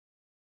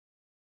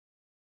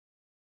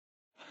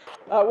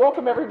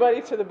Welcome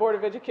everybody to the Board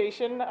of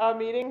Education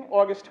meeting,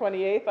 August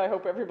 28th. I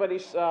hope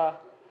everybody's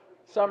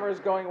summer is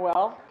going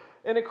well.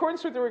 In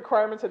accordance with the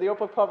requirements of the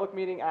Open Public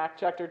Meeting Act,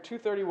 Chapter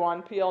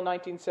 231, PL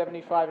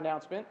 1975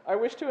 announcement, I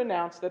wish to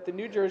announce that the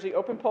New Jersey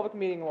Open Public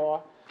Meeting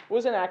Law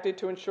was enacted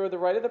to ensure the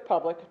right of the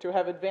public to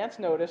have advance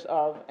notice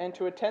of and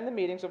to attend the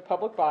meetings of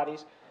public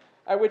bodies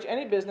at which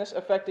any business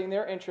affecting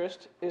their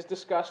interest is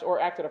discussed or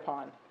acted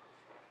upon.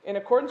 In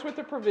accordance with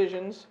the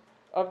provisions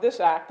of this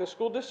act, the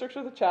School Districts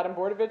of the Chatham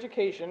Board of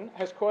Education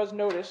has caused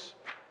notice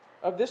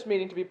of this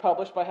meeting to be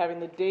published by having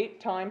the date,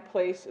 time,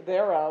 place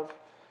thereof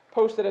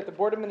posted at the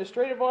Board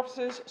Administrative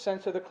Offices,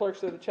 sent to the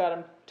clerks of the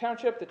Chatham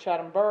Township, the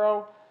Chatham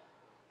Borough,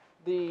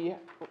 the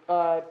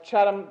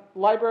Chatham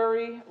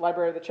Library,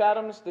 Library of the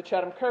Chathams, the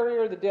Chatham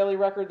Courier, the Daily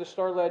Record, the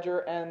Star Ledger,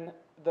 and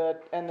the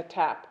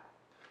TAP,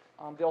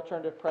 the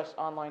Alternative Press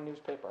Online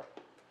newspaper.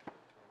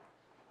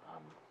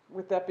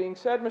 With that being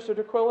said, Mr.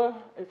 DeQuilla,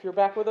 if you're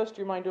back with us, do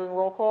you mind doing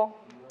roll call?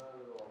 Not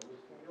at all.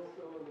 Mr.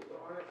 Gilfield and Mr.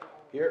 Arnott?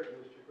 Here.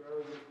 Mr.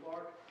 Guerrero, Ms.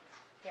 Clark?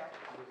 Here.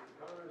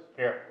 Mr. Connors?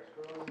 Here.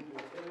 Ms. Cronin,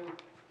 Ms. Kenny?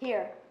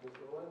 Here.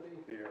 Mr. Lundy?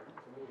 Here.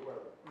 And Ms.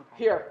 Weber?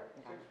 Here.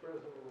 6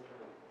 present and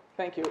attending.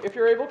 Thank you. If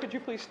you're able, could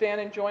you please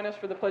stand and join us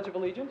for the Pledge of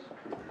Allegiance?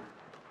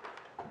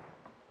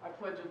 I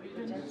pledge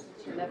allegiance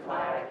To the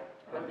flag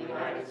of the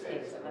United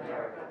States of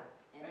America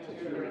and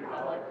to the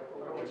republic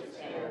for which it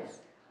stands,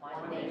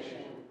 one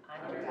nation,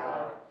 under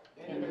God,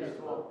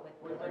 indivisible,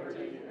 with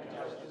liberty and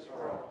justice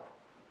for all.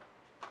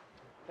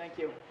 Thank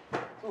you.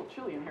 It's a little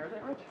chilly in here, isn't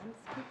it, Rich?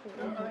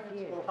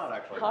 It's hot,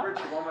 actually. Hot? Rich,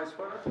 you want my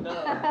sweater? No.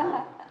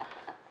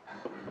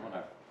 You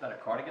want that a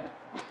cardigan?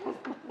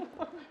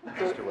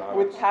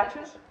 With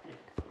patches?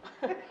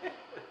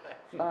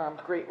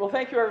 Great. Well,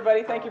 thank you,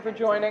 everybody. Thank you for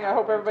joining. I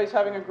hope everybody's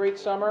having a great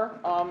summer,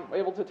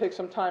 able to take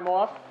some time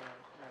off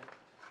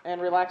and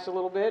relax a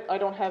little bit. I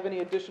don't have any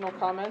additional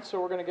comments,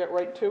 so we're going to get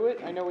right to it.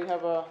 I know we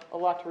have a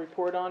lot to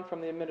report on from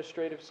the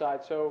administrative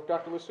side. So,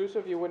 Dr. LaSousa,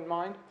 if you wouldn't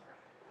mind.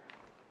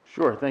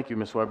 Sure. Thank you,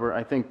 Ms. Weber.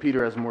 I think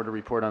Peter has more to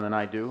report on than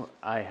I do.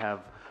 I have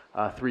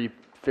 3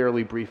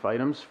 fairly brief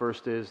items.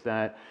 First is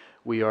that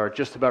we are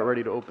just about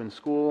ready to open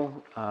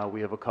school.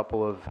 We have a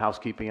couple of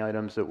housekeeping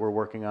items that we're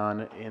working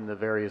on in the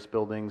various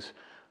buildings.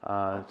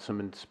 Some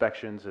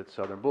inspections at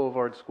Southern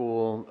Boulevard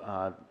School,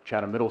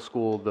 Chatham Middle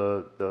School,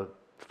 the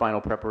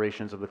final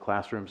preparations of the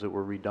classrooms that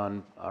were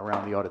redone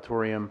around the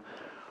auditorium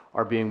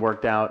are being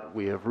worked out.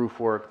 We have roof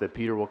work that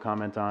Peter will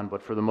comment on,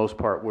 but for the most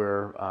part,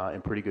 we're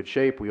in pretty good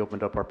shape. We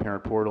opened up our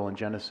parent portal in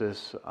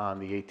Genesis on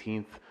the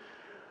 18th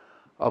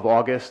of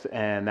August,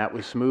 and that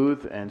was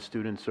smooth, and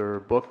students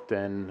are booked,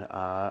 and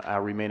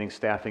our remaining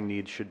staffing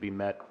needs should be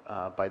met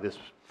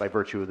by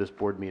virtue of this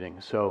board meeting.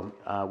 So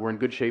we're in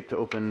good shape to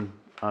open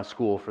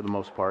school for the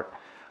most part.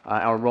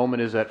 Our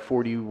enrollment is at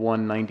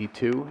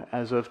 4192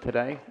 as of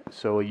today.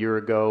 So a year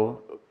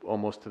ago,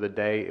 almost to the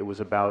day, it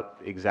was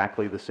about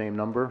exactly the same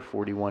number,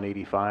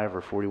 4185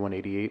 or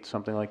 4188,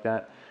 something like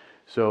that.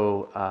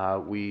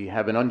 So we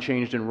have an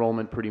unchanged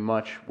enrollment pretty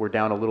much. We're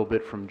down a little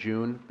bit from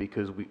June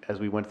because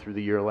as we went through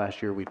the year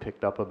last year, we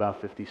picked up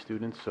about 50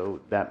 students, so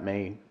that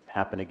may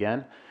happen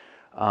again.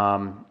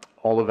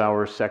 All of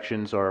our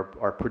sections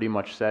are pretty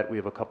much set. We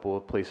have a couple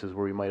of places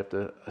where we might have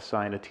to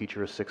assign a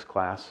teacher a 6th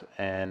class,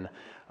 and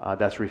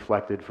that's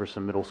reflected for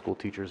some middle school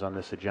teachers on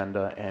this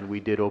agenda. And we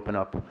did open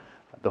up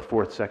the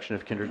 4th section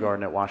of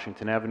kindergarten at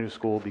Washington Avenue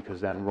School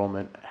because that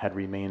enrollment had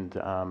remained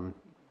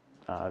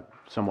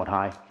somewhat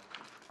high.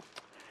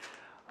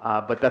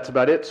 But that's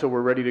about it. So we're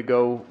ready to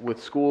go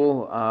with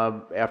school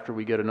after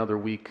we get another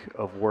week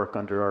of work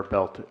under our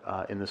belt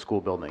in the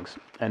school buildings.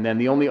 And then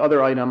the only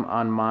other item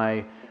on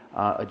my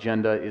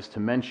agenda is to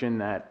mention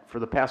that for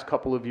the past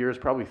couple of years,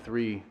 probably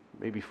 3,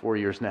 maybe 4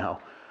 years now,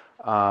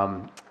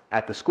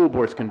 at the school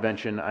boards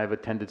convention, I've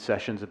attended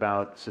sessions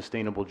about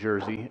Sustainable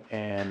Jersey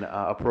and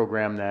a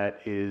program that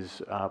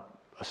is a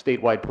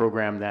statewide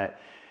program that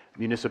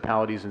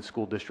municipalities and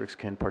school districts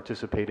can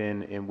participate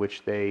in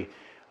which they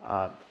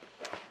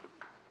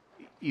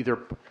either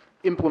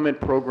implement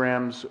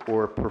programs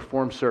or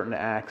perform certain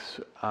acts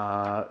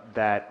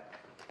that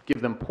give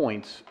them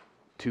points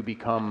to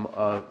become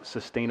a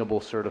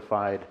sustainable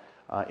certified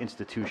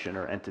institution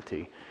or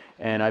entity.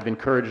 And I've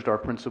encouraged our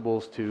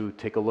principals to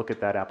take a look at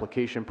that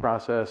application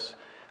process.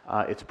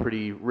 It's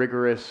pretty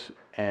rigorous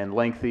and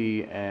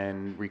lengthy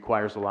and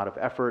requires a lot of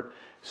effort.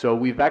 So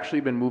we've actually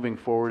been moving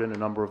forward in a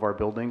number of our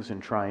buildings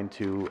and trying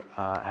to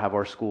have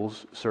our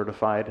schools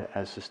certified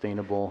as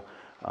sustainable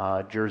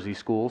Jersey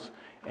schools.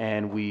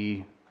 And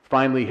we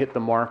finally hit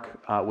the mark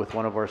with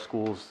one of our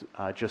schools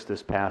just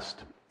this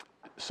past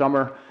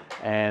summer,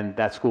 and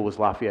that school was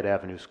Lafayette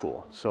Avenue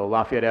School. So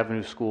Lafayette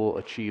Avenue School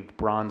achieved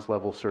bronze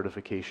level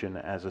certification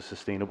as a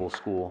sustainable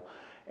school,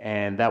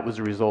 and that was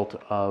a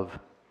result of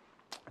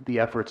the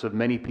efforts of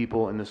many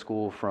people in the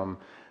school, from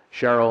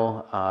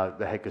Cheryl,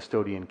 the head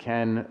custodian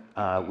Ken.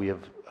 We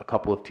have a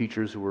couple of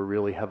teachers who were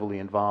really heavily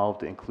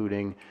involved,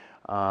 including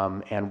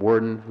Ann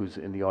Warden, who's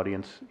in the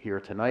audience here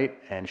tonight,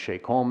 and Shay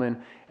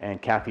Coleman,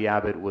 and Kathy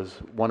Abbott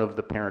was one of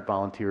the parent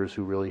volunteers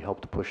who really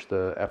helped push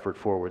the effort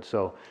forward.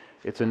 So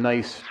it's a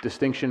nice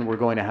distinction. We're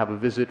going to have a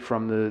visit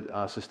from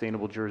the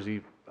Sustainable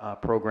Jersey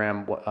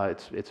program,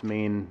 its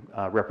main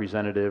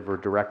representative or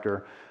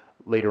director,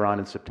 later on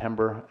in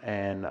September,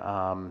 and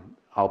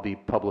I'll be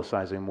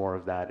publicizing more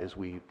of that as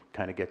we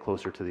kind of get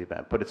closer to the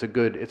event. But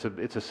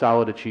it's a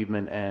solid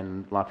achievement,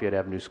 and Lafayette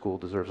Avenue School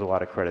deserves a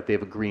lot of credit. They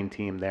have a green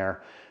team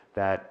there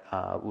that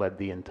led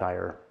the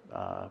entire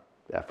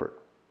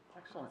effort.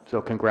 Excellent.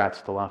 So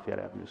congrats to Lafayette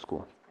Avenue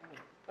School.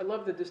 I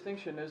love the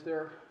distinction. Is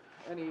there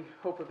any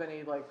hope of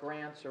any like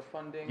grants or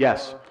funding?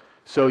 Yes. Or...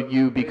 So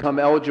you become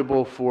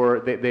eligible for,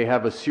 they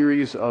have a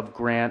series of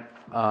grant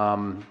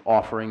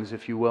offerings,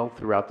 if you will,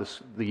 throughout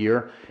the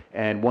year.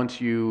 And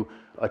once you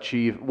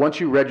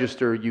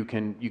register, you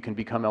can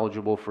become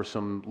eligible for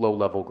some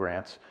low-level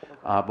grants.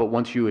 But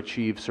once you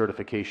achieve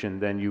certification,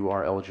 then you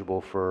are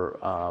eligible for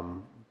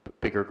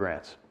bigger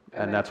grants.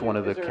 And that's one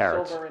of the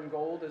carrots. Is there silver and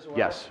gold as well?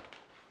 Yes.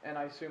 And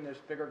I assume there's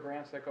bigger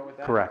grants that go with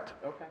that? Correct.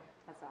 Okay.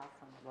 That's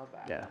awesome. Love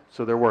that. Yeah.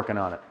 So they're working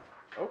on it.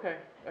 Okay.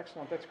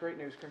 Excellent. That's great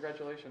news.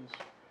 Congratulations.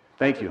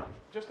 Thank you.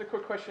 Just a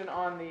quick question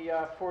on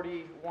the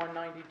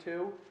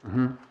 4192.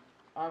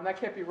 Mm-hmm. That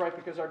can't be right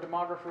because our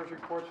demographers'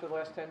 reports for the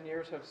last 10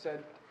 years have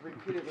said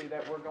repeatedly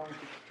that we're going to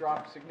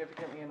drop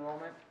significantly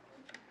enrollment.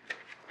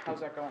 How's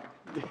that going?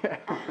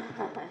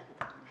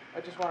 I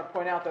just want to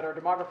point out that our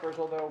demographers,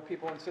 although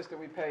people insist that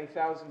we pay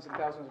thousands and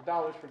thousands of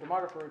dollars for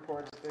demographer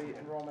reports, the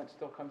enrollment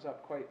still comes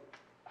up quite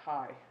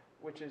high,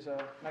 which is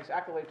a nice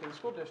accolade to the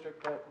school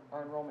district, but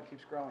our enrollment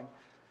keeps growing.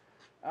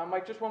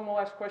 Mike, just one more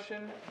last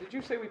question. Did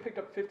you say we picked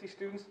up 50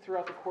 students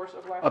throughout the course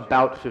of last year?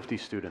 About 50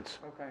 students.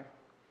 Okay.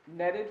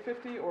 Netted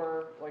 50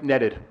 or like?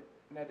 Netted.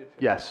 Netted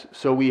 50. Yes.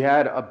 So we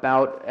had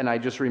about, and I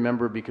just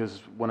remember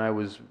because when I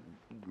was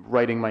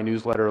writing my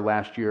newsletter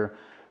last year,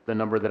 the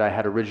number that I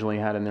had originally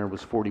had in there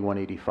was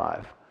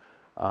 4185.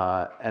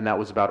 And that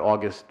was about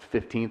August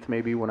 15th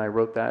maybe when I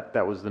wrote that.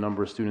 That was the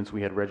number of students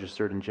we had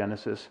registered in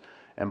Genesis.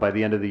 And by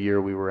the end of the year,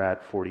 we were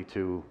at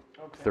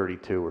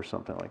 4232 or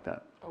something like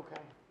that. Okay.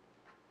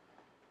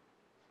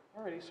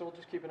 Alrighty, so we'll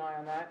just keep an eye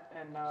on that.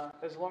 And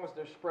as long as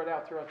they're spread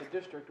out throughout the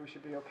district, we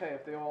should be okay.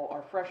 If they all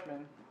are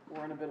freshmen,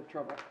 we're in a bit of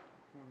trouble.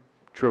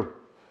 True.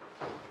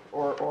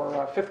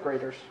 Or fifth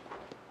graders.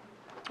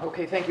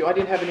 Okay, thank you. I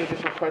didn't have any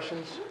additional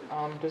questions.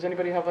 Does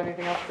anybody have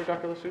anything else for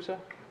Dr. LaSousa?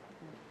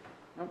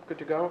 No, good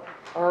to go.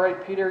 All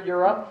right, Peter,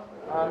 you're up.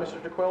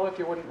 Mr. DeQuilla, if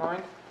you wouldn't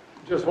mind.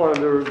 Just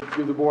wanted to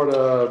give the board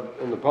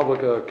and the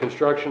public a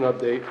construction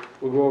update.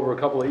 We'll go over a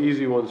couple of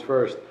easy ones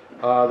first.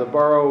 The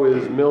borough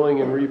is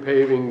milling and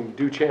repaving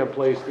Duchamp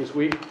Place this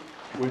week,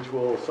 which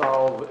will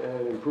solve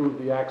and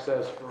improve the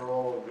access for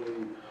all of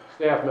the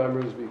staff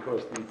members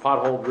because the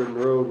pothole-ridden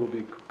road will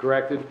be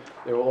corrected.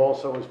 They will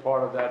also, as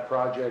part of that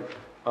project,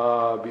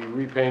 be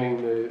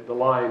repainting the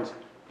lines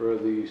for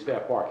the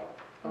staff parking.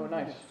 Oh,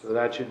 nice. So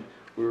that should,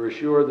 we were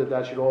assured that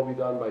that should all be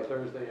done by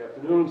Thursday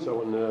afternoon, so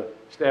when the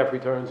staff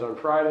returns on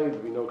Friday, there'll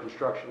be no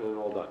construction and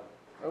all done.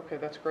 Okay,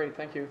 that's great.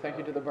 Thank you. Thank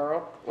you to the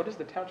borough. What has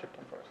the township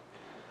done for us?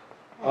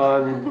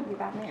 Oh,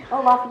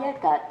 Lafayette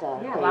got,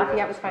 yeah,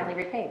 Lafayette was finally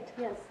repaved.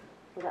 Yes,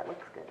 so that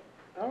looks good.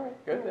 All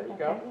right, good. There you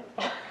go.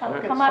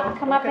 Come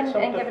up and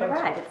give it a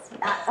ride. It's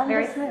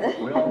very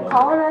smooth.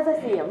 Call her as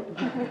I see him.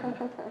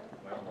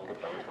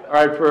 All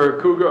right,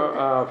 for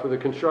Cougar, for the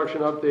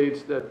construction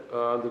updates that,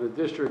 under the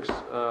district's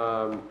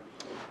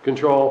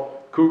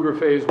control, Cougar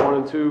Phase 1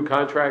 and 2,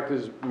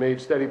 contractors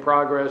made steady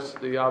progress.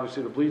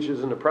 Obviously, the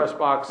bleachers and the press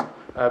box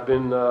have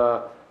been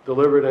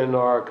delivered and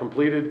are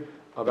completed.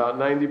 About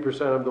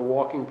 90% of the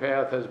walking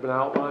path has been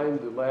outlined.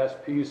 The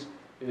last piece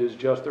is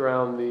just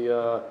around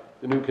the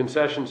new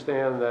concession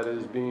stand that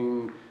is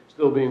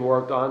still being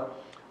worked on.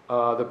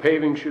 The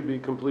paving should be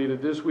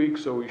completed this week,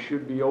 so we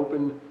should be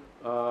open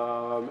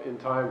in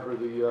time for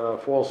the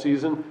fall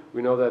season.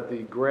 We know that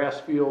the grass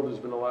field has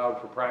been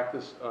allowed for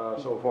practice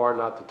so far,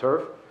 not the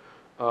turf.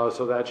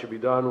 So that should be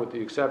done with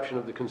the exception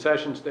of the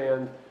concession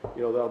stand.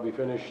 You know, that'll be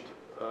finished,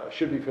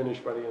 should be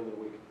finished by the end of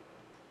the week.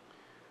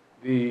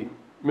 The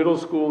middle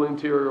school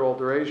interior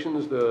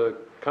alterations, the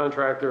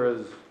contractor,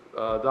 as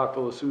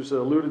Dr. LaSousa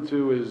alluded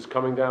to, is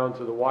coming down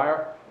to the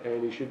wire,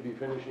 and he should be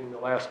finishing the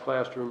last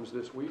classrooms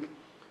this week.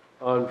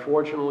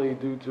 Unfortunately,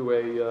 due to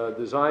a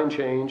design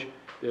change,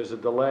 there's a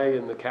delay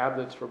in the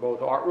cabinets for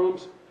both art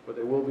rooms, but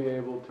they will be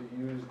able to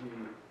use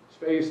the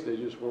space. They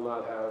just will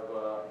not have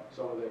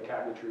some of their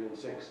cabinetry and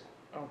sinks.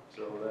 Oh.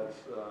 So that's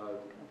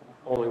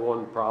only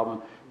one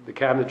problem. The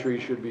cabinetry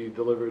should be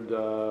delivered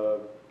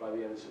by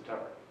the end of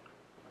September.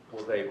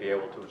 Will they be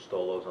able to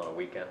install those on a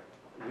weekend?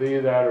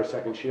 Either that or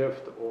second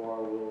shift,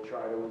 or we'll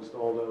try to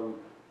install them.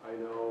 I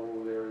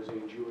know there is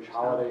a Jewish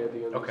holiday at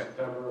the end of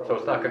September. So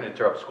it's not going to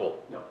interrupt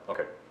school? No.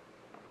 Okay.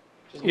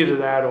 Either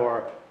that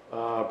or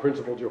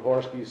Principal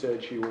Jaworski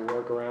said she will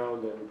work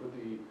around and put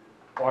the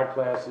art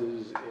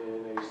classes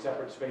in a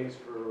separate space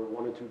for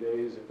 1 or 2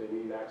 days if they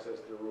need access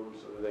to the rooms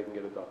so that they can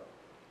get it done.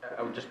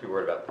 I would just be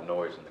worried about the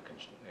noise and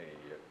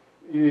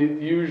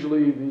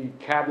Usually the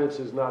cabinets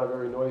is not a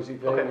very noisy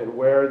thing, Okay. and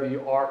where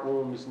the art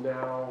rooms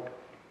now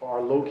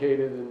are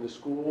located in the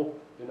school,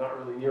 they're not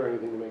really near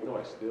anything to make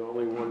noise. The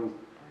only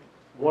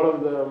one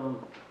of them,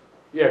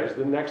 yeah, because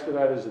the next to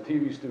that is a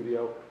TV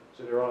studio,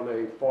 so they're on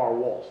a far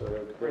wall, so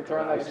they're Right there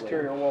on that isolated.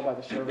 exterior wall by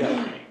the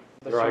service.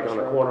 They're like on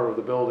the corner of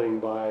the building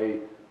by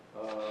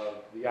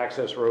the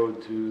access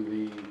road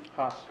to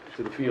Haas.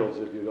 the fields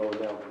if you're going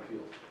down to the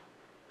fields.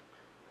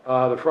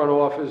 The front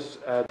office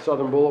at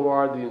Southern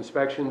Boulevard, the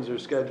inspections are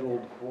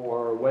scheduled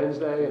for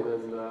Wednesday, and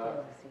then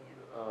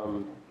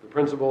the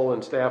principal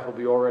and staff will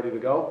be all ready to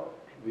go.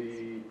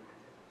 The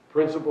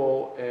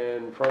principal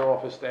and front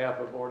office staff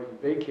have already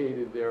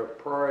vacated their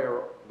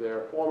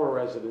former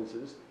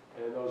residences,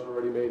 and those are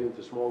already made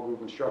into small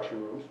group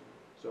instruction rooms.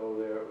 So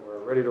we're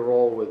ready to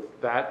roll with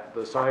that.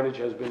 The signage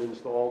has been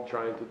installed,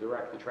 trying to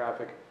direct the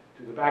traffic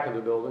to the back of the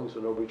building,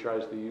 so nobody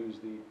tries to use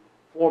the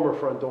former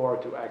front door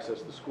to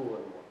access the school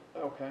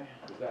anymore. Okay.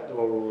 If that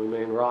door will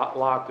remain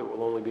locked, it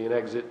will only be an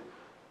exit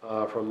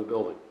from the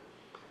building.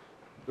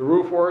 The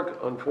roof work,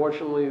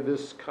 unfortunately,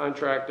 this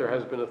contractor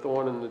has been a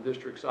thorn in the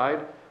district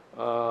side.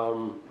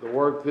 The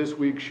work this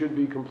week should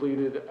be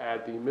completed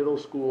at the middle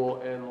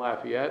school and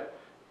Lafayette,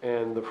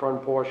 and the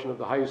front portion of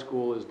the high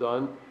school is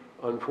done.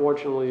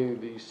 Unfortunately,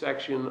 the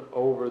section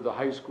over the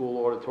high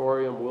school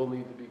auditorium will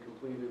need to be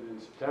completed in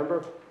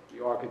September.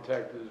 The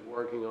architect is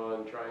working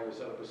on trying to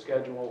set up a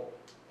schedule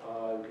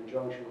in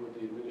conjunction with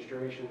the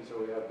administration, so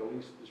we have the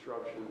least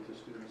disruption to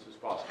students as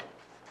possible.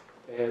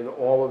 And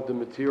all of the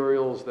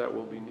materials that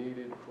will be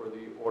needed for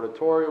the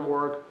auditorium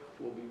work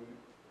will be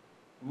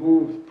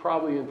moved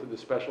probably into the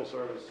special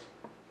service,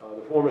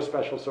 the former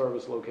special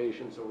service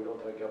location, so we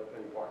don't take up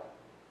any parking.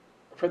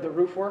 For the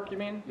roof work, you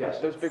mean? Yes.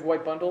 Those big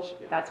white bundles?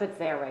 That's what's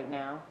there right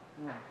now.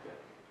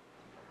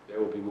 They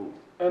will be moved.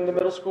 And the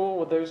middle school,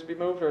 would those be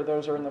moved, or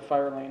those are in the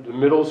fire lane? The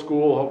middle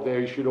school,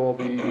 they should all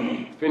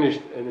be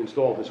finished and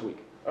installed this week.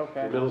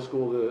 Okay, The middle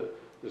school,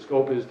 the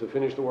scope is to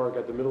finish the work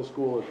at the middle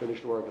school and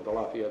finish the work at the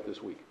Lafayette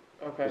this week.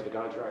 okay. Because the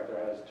contractor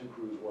has 2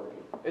 crews working.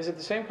 Is it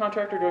the same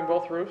contractor doing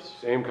both roofs?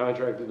 Same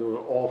contractor doing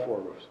all 4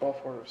 roofs. All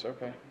 4 roofs,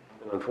 okay.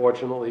 And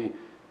unfortunately,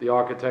 the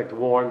architect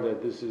warned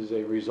that this is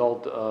a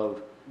result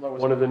of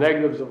Lowest one of the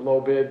negatives of low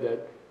bid,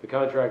 that the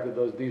contractor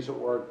does decent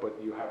work, but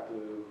you have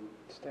to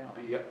stay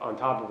on. be on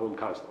top of him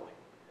constantly.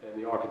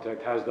 And the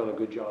architect has done a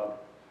good job,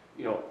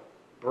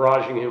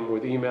 barraging him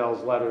with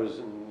emails, letters,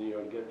 and,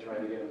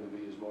 trying to get him to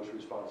be as most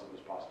responsive as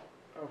possible.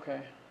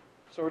 Okay,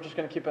 so we're just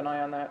gonna keep an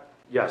eye on that?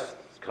 Yes,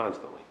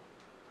 constantly.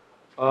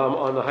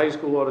 On the high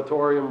school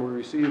auditorium, we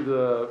received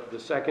the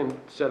second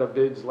set of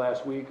bids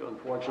last week.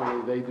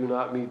 Unfortunately, they do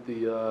not meet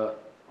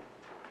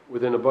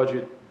within a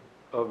budget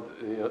of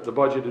the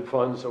budgeted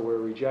funds, so we're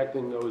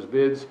rejecting those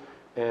bids.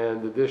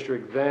 And the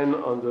district then,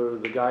 under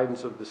the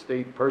guidance of the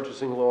state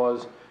purchasing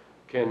laws,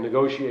 can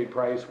negotiate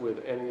price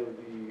with any of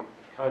the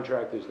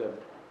contractors that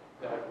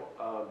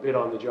bid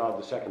on the job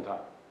the second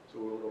time. So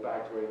we'll go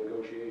back to a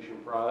negotiation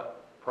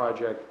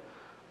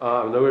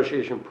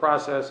negotiation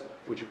process,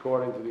 which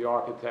according to the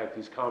architect,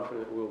 he's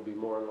confident will be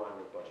more in line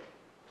with budget.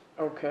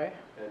 Okay,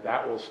 And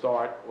that will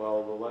start,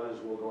 well, the letters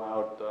will go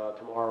out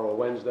tomorrow or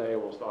Wednesday,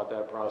 and we'll start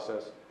that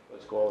process,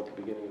 let's call it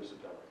the beginning of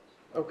September.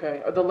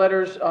 okay. Are the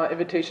letters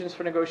invitations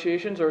for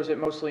negotiations, or is it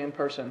mostly in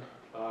person?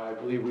 I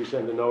believe we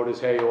send a notice,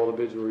 hey, all the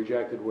bids were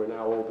rejected, we're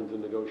now open to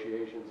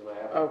negotiations, and I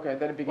have to Okay,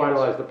 then it begins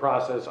finalize the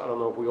process. I don't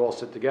know if we all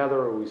sit together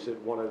or we sit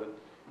one at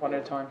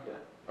a time?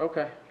 Yeah.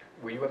 Okay,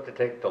 Will you have to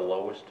take the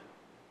lowest?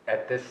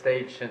 At this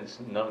stage, since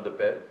none of the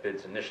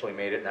bids initially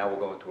made it, now we're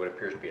going to what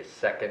appears to be a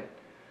second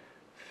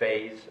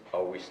phase.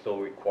 Are we still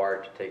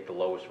required to take the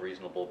lowest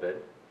reasonable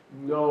bid?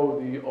 No,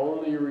 the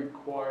only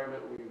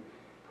requirement,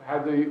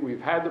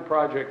 we've had the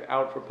project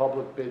out for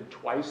public bid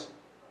twice,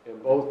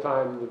 and both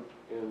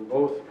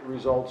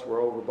results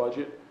were over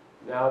budget.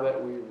 Now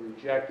that we've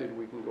rejected,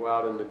 we can go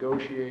out and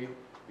negotiate.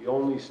 The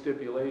only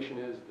stipulation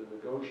is the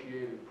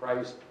negotiated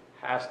price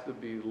has to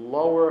be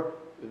lower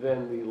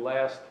than the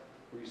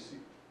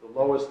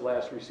lowest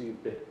last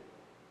received bid.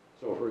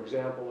 So for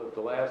example, if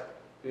the last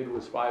bid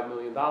was $5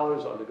 million, our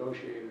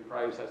negotiated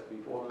price has to be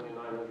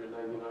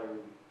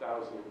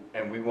 $4,999,000.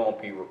 And we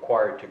won't be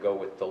required to go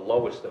with the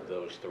lowest of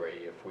those 3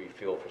 if we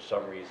feel for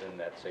some reason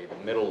that, say, the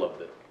middle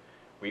of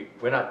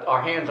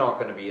our hands aren't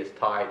going to be as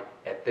tied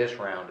at this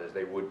round as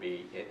they would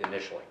be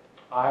initially.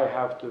 I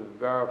have to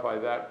verify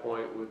that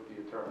point with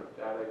the attorney.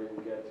 That I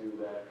didn't get to,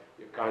 that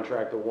if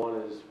contractor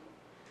 1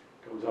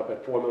 comes up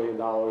at $4 million,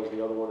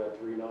 the other one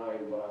at 3.9,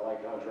 but I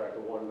like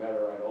contractor 1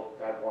 better,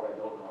 that part I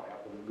don't know. I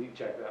have to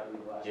check that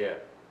legal aspect. Yeah.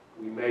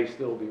 We may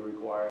still be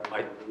required to go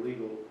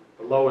with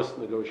the lowest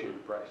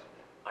negotiated price.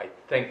 I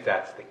think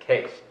that's the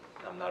case.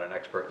 I'm not an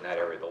expert in that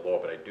area of the law,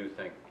 but I do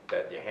think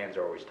that your hands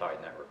are always tied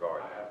in that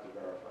regard. I have to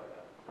verify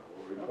that.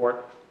 We'll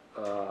report.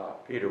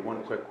 Peter,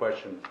 one quick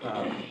question.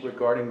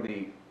 Regarding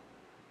the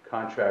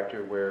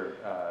contractor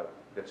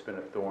that's been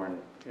a thorn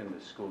in the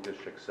school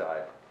district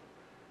side,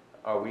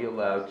 are we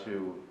allowed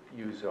to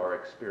use our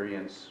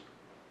experience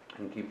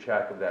and keep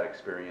track of that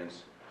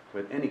experience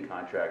with any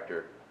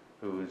contractor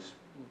who's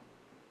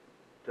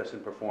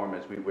doesn't perform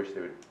as we wish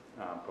they would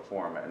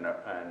perform,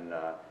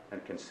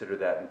 and consider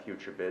that in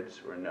future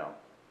bids, or no?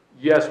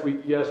 Yes, we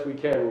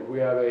can. If we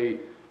have a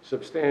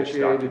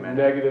substantiated documented.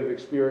 negative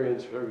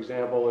experience, for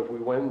example, if we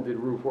went and did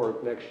roof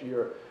work next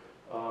year,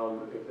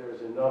 if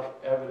there's enough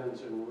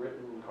evidence and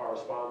written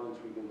correspondence,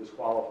 we can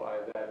disqualify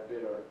that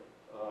bidder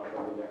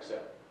from the next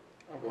set,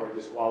 or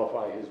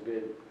disqualify his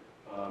bid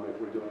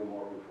if we're doing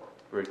more roof work.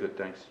 Very good,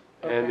 thanks.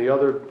 And the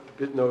other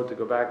bit note, to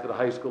go back to the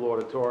high school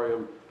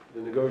auditorium,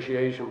 the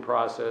negotiation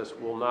process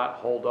will not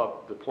hold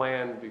up the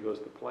plan, because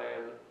the plan,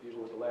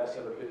 even with the last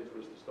set of bids,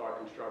 was to start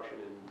construction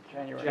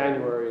in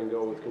January and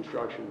go with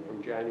construction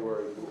from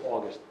January through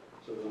August.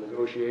 So the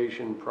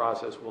negotiation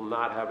process will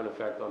not have an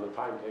effect on the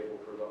timetable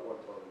for the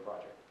auditorium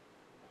project.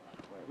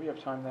 We have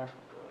time there.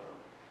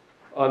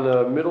 On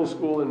the middle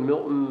school in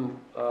Milton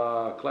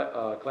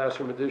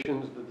classroom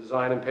additions, the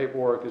design and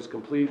paperwork is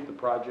complete. The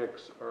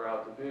projects are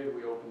out to bid.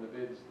 We opened the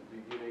bids at the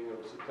beginning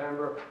of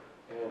September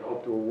and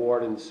hope to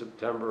award in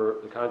September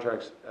the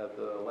contracts at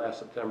the last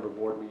September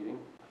board meeting.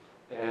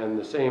 And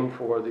the same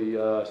for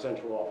the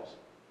central office.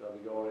 They'll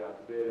be going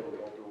out to bid, and we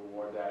hope to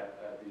award that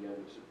at the end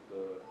of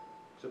the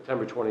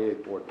September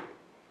 28th board meeting.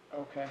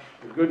 Okay.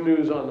 The good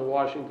news on the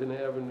Washington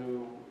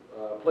Avenue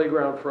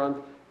playground front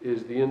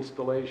is the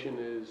installation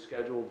is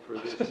scheduled for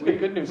this week.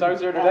 Good news, I was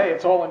there today,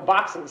 it's all in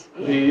boxes.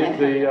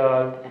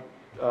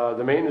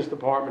 The maintenance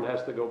department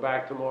has to go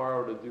back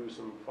tomorrow to do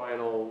some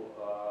final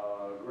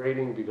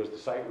grading, because the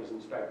site was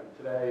inspected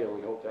today, and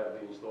we hope to have the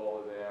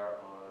installer there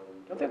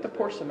on... Don't they have to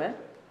pour cement?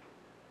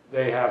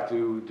 They have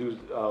to do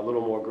a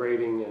little more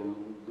grading and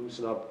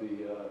loosen up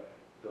the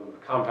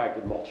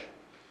compacted mulch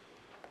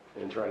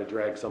and try to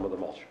drag some of the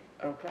mulch.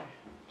 Okay.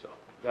 So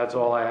that's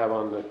all I have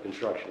on the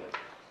construction end.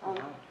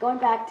 Going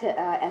back to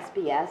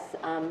SBS,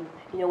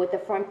 with the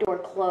front door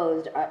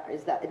closed,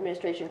 is the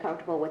administration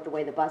comfortable with the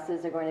way the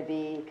buses are going to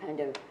be kind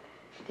of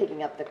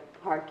picking up the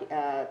park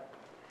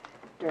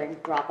during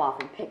drop-off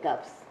and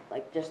pickups,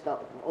 like just the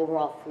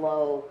overall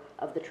flow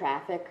of the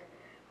traffic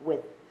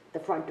with the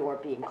front door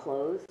being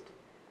closed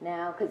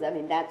now? Because, I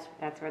mean, that's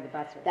where the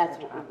buses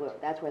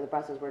that's where the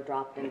buses were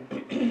dropped and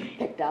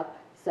picked up.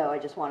 So I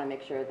just want to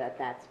make sure that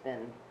that's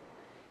been,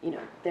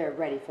 they're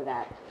ready for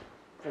that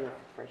for the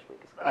first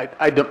week.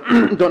 I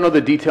don't know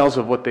the details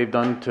of what they've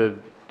done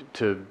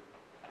to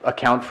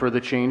account for the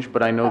change,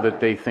 but I know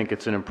that they think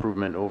it's an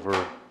improvement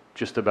over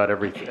just about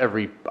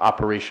every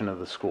operation of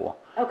the school.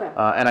 Okay.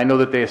 And I know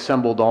that they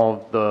assembled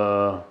all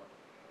the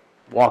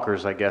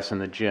walkers, I guess, in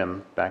the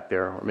gym back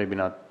there, or maybe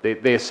not.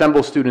 They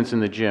assemble students in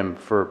the gym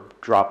for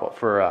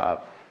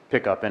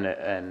pickup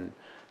and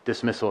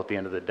dismissal at the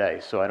end of the day.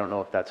 So I don't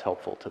know if that's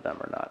helpful to them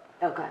or not.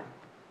 Okay.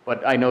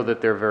 But I know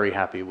that they're very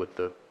happy with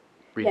the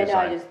redesign. Yeah, no,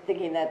 I'm just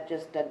thinking that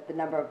just the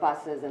number of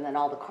buses and then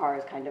all the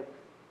cars kind of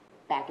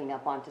backing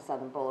up onto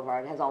Southern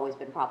Boulevard has always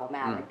been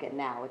problematic, and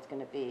now it's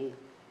going to be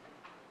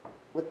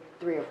with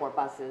 3 or 4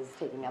 buses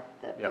taking up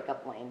the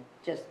pickup lane.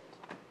 Just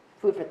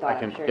food for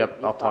thought. I'm sure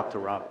I'll talk to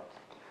Rob.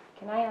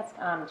 Can I ask,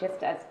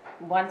 just as,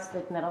 once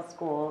the middle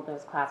school,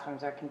 those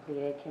classrooms are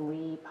completed, can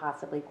we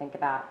possibly think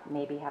about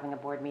maybe having a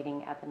board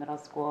meeting at the middle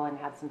school and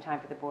have some time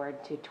for the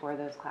board to tour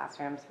those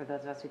classrooms for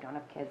those of us who don't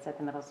have kids at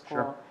the middle school?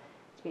 Sure.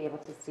 To be able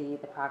to see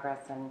the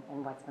progress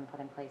and what's been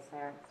put in place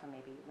there, so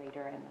maybe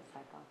later in the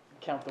cycle.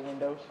 Count the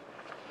windows.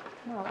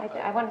 No,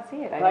 I want to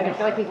see it. I I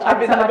feel like we've I've talked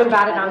been- so I've much been-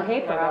 about it on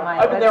paper. I'm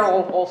like, I've been there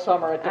let's- all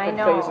summer at I different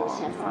know,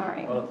 phases. all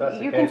right. Well, if that's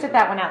the You can case, sit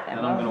that one out then.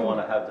 And I'm going to want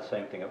to have the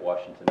same thing at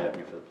Washington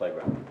Avenue for the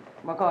playground.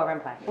 We'll go over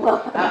and play.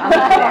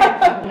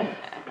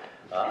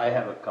 I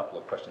have a couple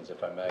of questions,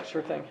 if I may.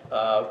 Sure thing.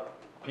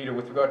 Peter,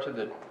 with regard to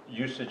the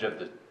usage of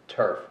the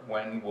turf,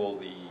 when will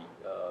the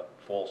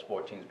fall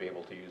sport teams be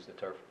able to use the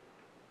turf?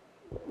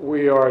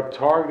 We are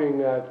targeting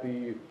that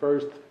the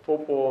first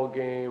football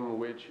game,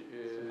 which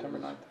is September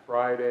 9th.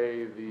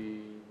 Friday the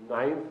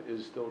 9th,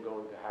 is still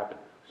going to happen.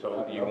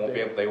 So you won't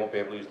be able, they won't be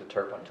able to use the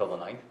turf until the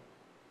 9th?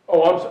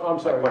 Oh, I'm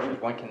My sorry. question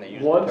is, when can they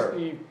use the Once turf?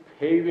 the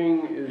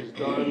paving is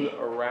done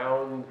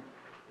around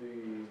the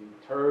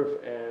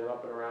turf and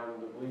up and around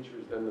the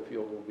bleachers, then the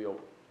field will be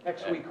open.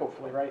 Next week,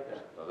 hopefully, right?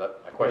 So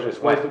my question is,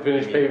 Once the when?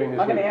 finished paving is...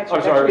 I'm gonna answer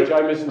I'm sorry, next Rich,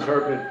 I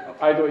misinterpreted.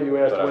 I thought you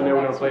asked when they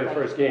were going to play the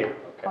first game.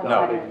 Okay.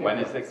 No,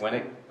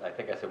 I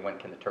think I said, when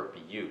can the turf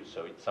be used?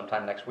 So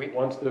sometime next week?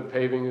 Once the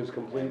paving is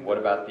complete. And what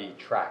about the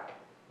track?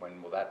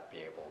 When will that be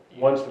able to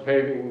use? Once the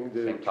paving,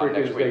 the Same time trick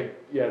is next week?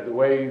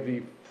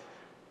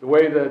 the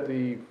way that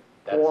the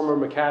That's- former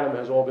macadam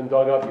has all been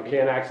dug up, you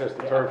can't access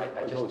the turf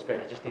I until it's I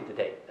paved. just need the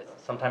date.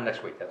 Sometime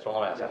next week, that's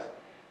all I'm asking. Yes.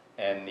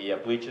 And the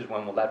bleachers,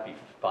 when will that be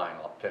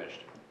final,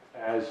 finished?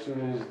 As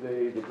soon as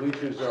the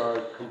bleachers are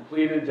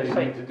completed, they Just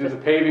say- need to do the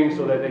paving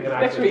so that they can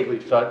Next access the week.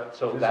 bleachers.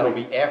 So This that'll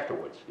week. be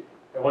afterwards?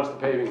 And once the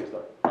paving is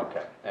done.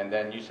 Okay. And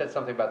then you said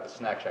something about the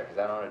snack shack. Is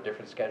that on a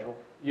different schedule?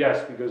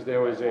 Yes, because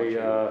there was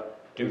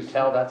Do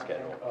tell that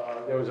schedule.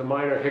 there was a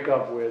minor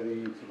hiccup where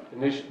the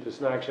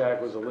snack shack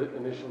was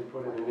initially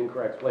put in an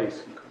incorrect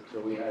place. So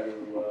we had to,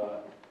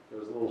 there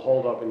was a little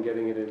holdup in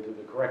getting it into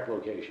the correct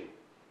location.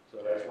 So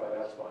that's why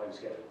that's behind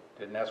schedule.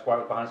 Didn't ask why it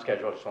was behind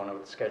schedule, I just want to know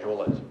what the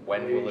schedule is.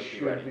 When will it be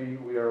ready?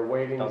 We are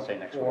waiting Don't say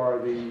next for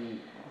the,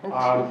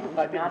 Not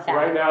that.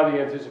 right now,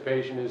 the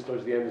anticipation is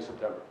towards the end of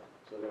September.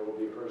 So there will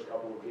be a first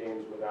couple of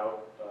games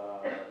without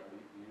the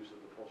use of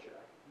the full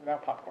shack.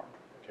 Without popcorn.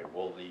 Okay,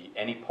 will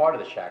any part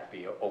of the shack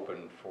be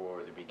open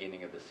for the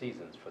beginning of the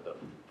seasons for the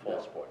fall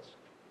No. sports?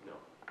 No.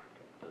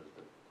 Okay, does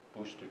the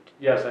booster?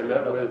 Yes, I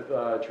met with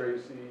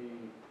Tracy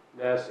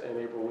Ness and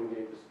April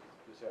Wingate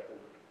this afternoon.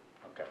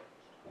 Okay,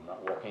 I'm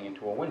not walking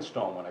into a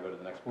windstorm when I go to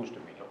the next booster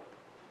meeting.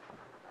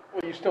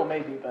 Well, you still may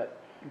be, but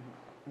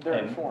they're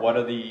And informed. what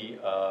are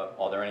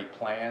there any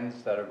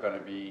plans that are going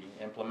to be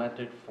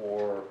implemented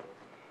for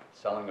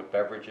selling of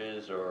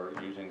beverages or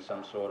using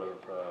some sort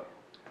of,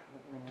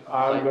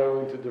 I'm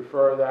going to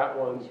defer that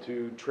one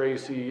to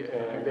Tracy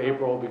and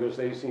April because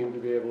they seem to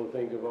be able to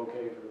think of,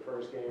 okay, for the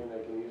first game,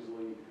 they can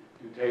easily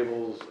do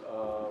tables.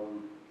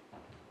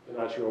 They're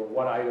not sure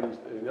what items,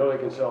 they know they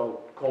can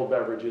sell cold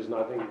beverages,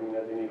 not thinking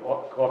that they need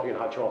coffee and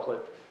hot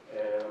chocolate,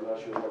 and I'm not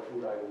sure what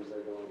food items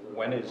they're going to.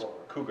 when is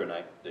Cougar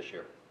Night this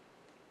year?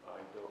 I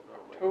don't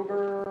know.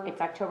 October,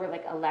 It's October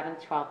like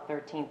 11th, 12th,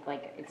 13th,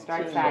 like it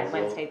starts So that will-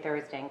 Wednesday,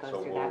 Thursday and goes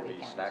So through will that the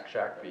weekend. snack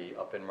shack be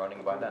up and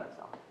running by then?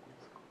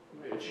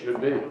 It should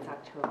be. It's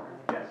October.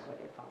 Yes. What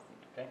it falls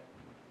into. Okay.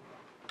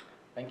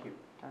 Thank you.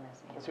 Don't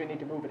ask me. so we need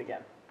to move it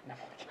again. No.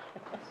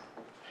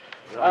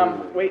 Not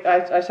really. Wait, I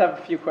just have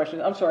a few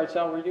questions. I'm sorry,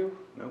 Sal, were you?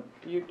 No.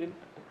 You did?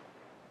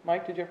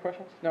 Mike, did you have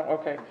questions? No,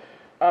 okay.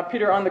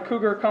 Peter, on the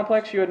Cougar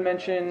complex, you had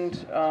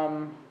mentioned,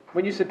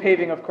 when you said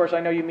paving, of course,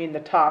 I know you mean the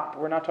top.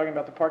 We're not talking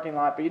about the parking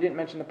lot, but you didn't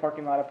mention the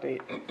parking lot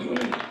update.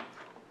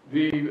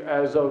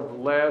 As of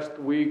last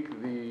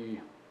week, the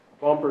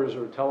bumpers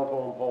or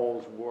telephone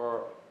poles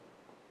were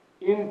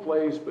in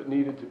place but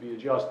needed to be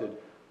adjusted.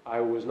 I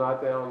was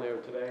not down there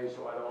today,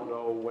 so I don't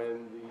know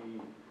when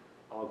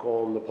I'll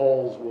call them, the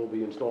poles will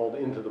be installed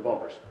into the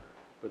bumpers.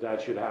 But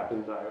that should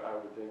happen, I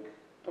would think.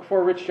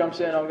 Before Rich jumps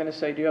in, I'm going to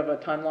say, do you have a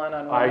timeline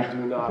on when? I do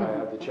not, I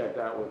have to check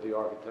that with the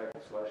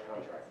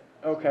architect/contractor.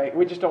 Okay,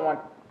 we just don't want,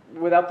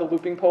 without the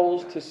looping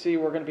poles, to see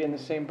we're going to be in the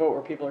same boat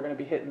where people are going to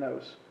be hitting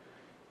those.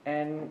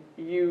 And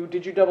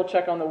did you double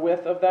check on the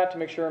width of that to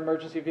make sure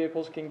emergency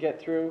vehicles can get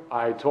through?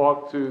 I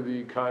talked to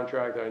the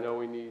contractor, I know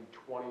we need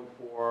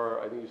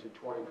 24, I think you said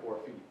 24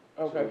 feet.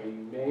 Okay. So the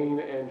main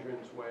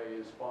entranceway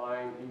is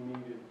fine, he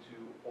needed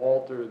to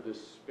alter the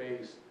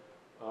space.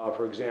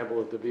 For example,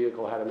 if the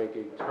vehicle had to make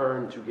a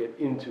turn to get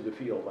into the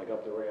field, like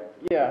up the ramp.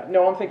 Yeah,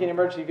 no, I'm thinking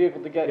emergency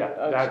vehicle to get Yeah,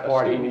 a that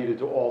part he student. needed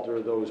to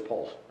alter those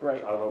poles.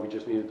 Right. I don't know if we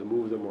just needed to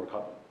move them or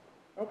cut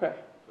them. Okay,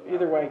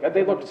 either way,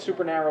 they looked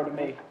super narrow to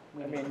me.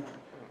 I mean,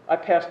 I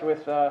passed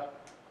with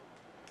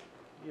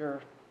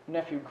your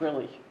nephew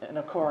Grilly in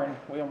a car and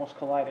we almost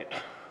collided.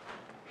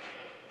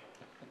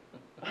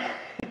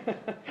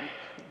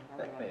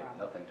 That may have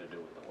nothing to do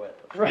with the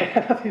width. Right,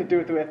 nothing to do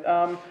with the width.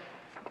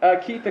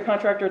 Keith, the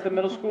contractor at the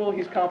middle school,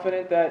 he's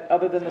confident that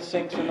other than the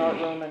sinks and art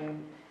room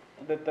and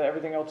that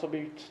everything else will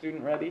be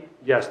student ready?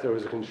 Yes, there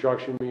was a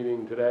construction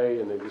meeting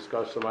today, and they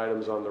discussed some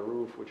items on the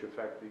roof which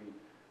affect the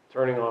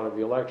turning on of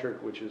the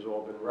electric, which has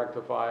all been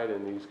rectified,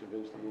 and he's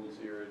convinced the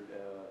interior,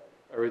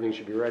 everything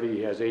should be ready.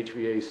 He has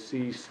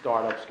HVAC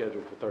startup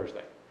scheduled for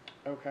Thursday.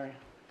 Okay.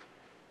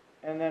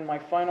 And then my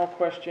final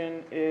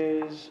question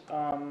is,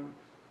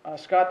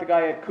 Scott, the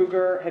guy at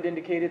Cougar, had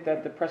indicated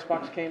that the press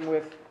box came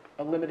with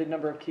a limited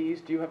number of keys.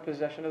 Do you have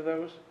possession of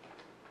those?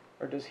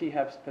 Or does he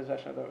have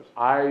possession of those?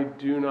 I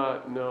do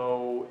not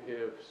know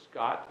if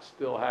Scott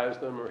still has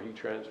them or he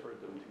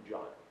transferred them to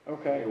John.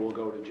 Okay, It will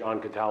go to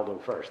John Cataldo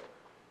first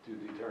to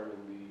determine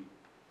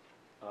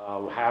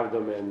have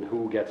them and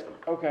who gets them.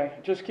 okay,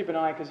 just keep an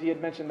eye, because he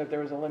had mentioned that there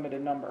was a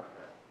limited number.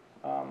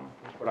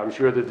 But I'm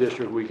sure the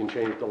district, we can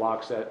change the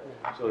lock set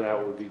so that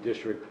would be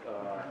district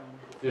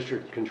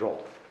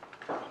controlled.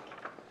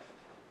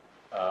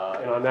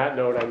 And on that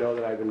note, I know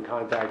that I've been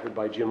contacted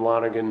by Jim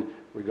Lonigan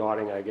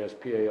regarding, I guess,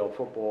 PAL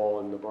football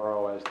in the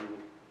borough as to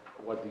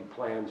what the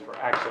plans for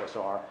access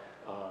are.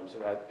 So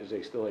that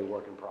is still a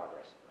work in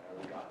progress. I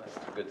haven't got that.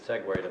 That's a good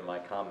segue to my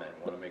comment.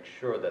 We want to make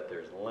sure that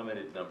there's a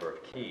limited number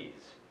of keys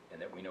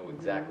and that we know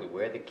exactly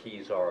where the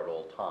keys are at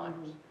all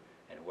times.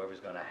 And whoever's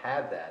going to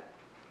have that,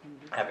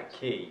 have a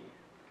key,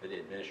 that the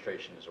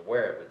administration is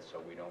aware of it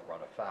so we don't run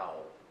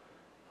afoul.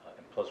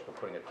 And plus, we're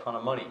putting a ton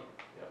of money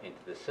into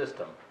the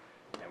system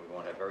and we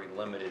want a very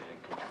limited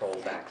and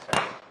controlled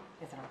access.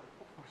 Is it on?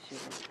 Oh, shoot,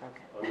 it's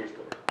broken.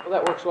 Understood. Well,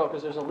 that works well,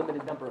 because there's a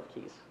limited number of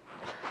keys.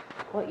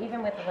 Well,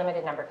 even with the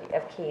limited number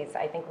of keys,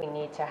 I think we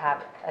need to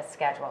have a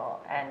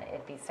schedule and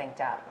it be synced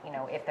up. You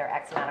know, if there are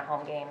X amount of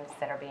home games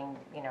that are being,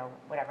 you know,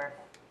 whatever,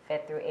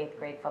 5th through 8th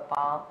grade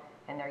football,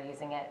 and they're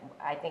using it,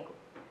 I think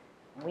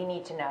we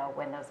need to know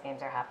when those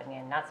games are happening.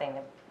 And not saying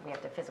that we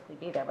have to physically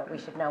be there, but we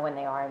should know when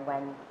they are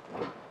and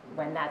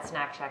when that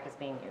snack shack is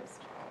being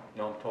used.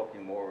 No, I'm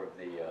talking more of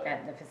the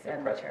And the press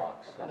material.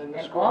 box.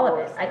 And all of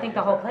it, I think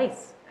the whole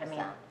place. I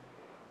mean,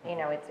 you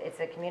know, it's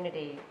a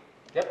community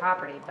Yep.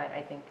 property, but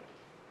I think,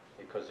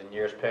 Because in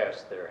years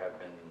past, there have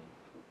been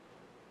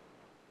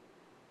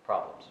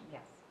problems.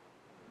 yes.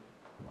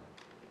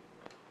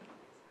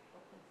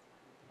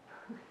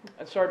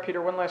 And sorry,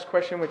 Peter, one last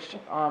question, which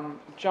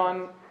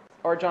John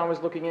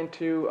was looking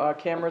into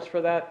cameras for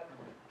that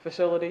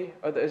facility.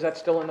 Is that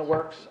still in the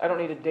works? I don't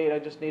need a date, I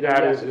just need a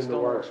That yes, is it's in the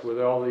still works.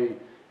 With all the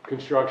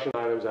construction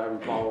items, I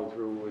haven't followed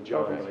through with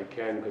John, Okay. but I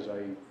can, because I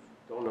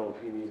don't know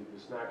if he needed the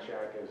snack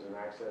shack as an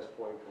access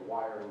point for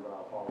wiring, but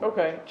I'll follow.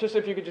 Okay, just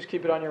if you could just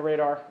keep it on your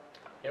radar.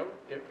 You know,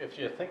 if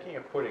you're thinking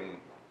of putting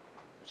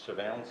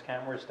surveillance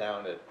cameras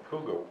down at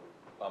Cougar,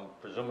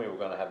 presumably we're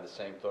going to have the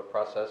same thought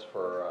process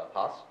for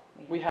Haas?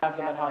 We have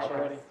them at house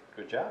already.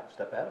 Good job,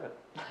 step ahead of it.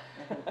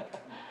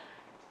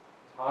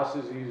 Haas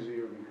is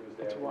easier because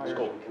they It's have wired.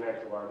 to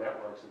connect to our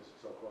networks, it's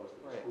so close to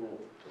the Right. school.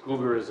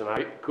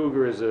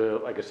 Cougar is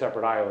like a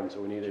separate island, so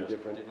we need a Just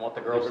different. didn't want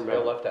the girls to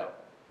feel left out.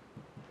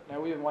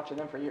 Now, we've been watching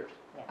them for years.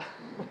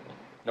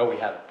 No, we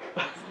haven't.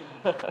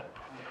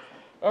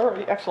 All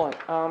right, excellent.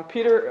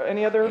 Peter,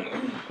 any other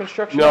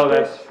construction No,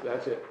 updates?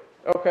 that's it.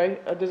 Okay,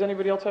 does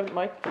anybody else have,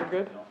 Mike, you're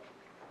good?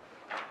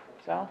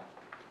 Sal?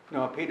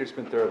 No, Peter's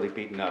been thoroughly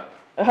beaten up.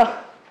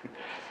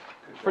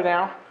 For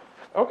now?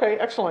 Okay,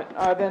 excellent.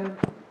 Then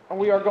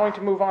we are going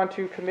to move on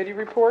to committee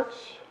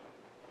reports.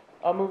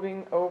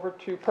 Moving over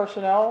to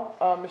personnel.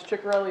 Ms.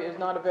 Ciccarelli is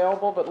not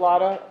available, but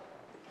Lotta,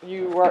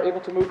 you are able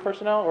to move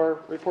personnel or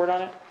report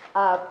on it?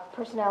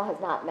 Personnel has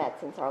not met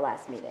since our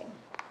last meeting.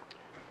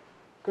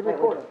 Good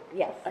report.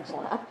 Yes.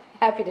 Excellent.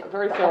 Happy to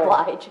Very thorough.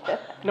 oblige.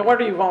 No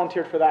wonder you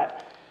volunteered for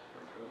that.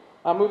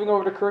 Moving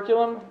over to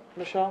curriculum,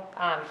 Michelle?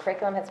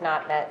 Curriculum has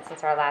not met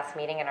since our last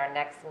meeting, and our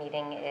next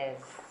meeting is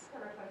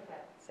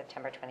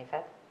September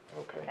 25th.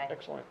 Okay, Okay.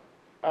 excellent.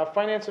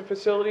 Finance and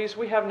facilities,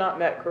 we have not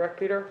met, correct,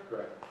 Peter?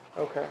 Correct.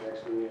 Okay.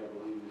 Next meeting, I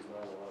believe, is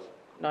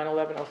 9/11.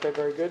 9/11, okay,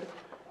 very good.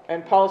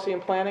 And policy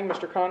and planning,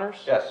 Mr.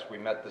 Connors? Yes, we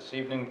met this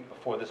evening.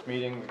 Before this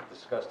meeting, we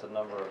discussed a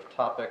number of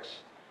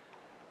topics.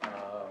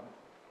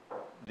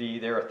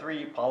 There are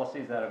 3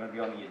 policies that are going to be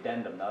on the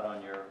addendum, not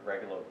on your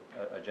regular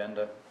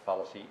agenda.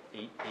 Policy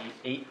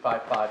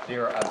 8550,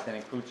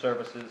 outstanding food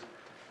services.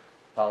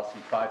 Policy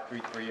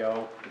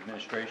 5330,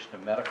 administration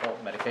of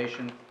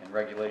medication, and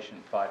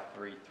regulation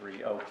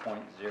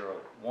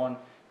 5330.01,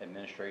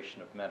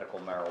 administration of medical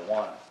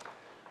marijuana.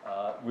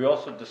 We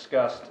also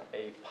discussed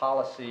a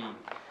policy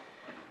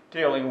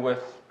dealing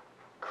with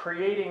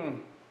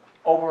creating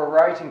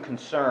overriding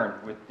concern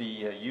with the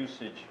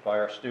usage by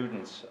our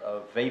students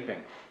of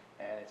vaping.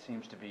 And it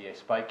seems to be a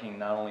spiking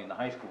not only in the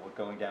high school, but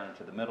going down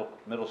into the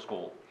middle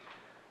school.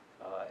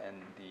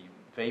 And the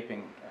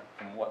vaping,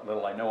 from what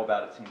little I know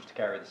about it, seems to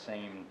carry the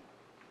same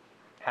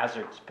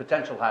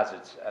potential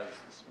hazards as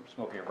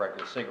smoking of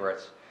regular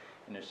cigarettes.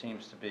 And there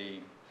seems to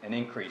be an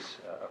increase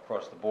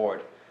across the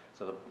board.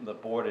 So the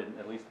board,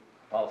 at least the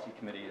policy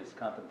committee, is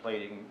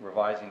contemplating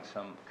revising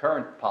some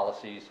current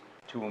policies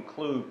to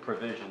include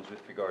provisions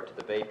with regard to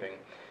the vaping,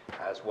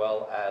 as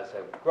well as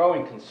a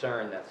growing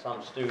concern that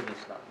some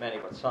students, not many,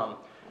 but some,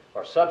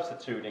 are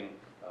substituting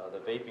the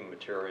vaping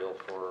material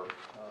for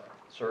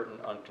certain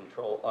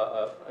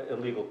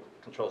illegal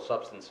controlled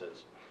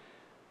substances.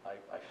 I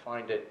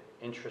find it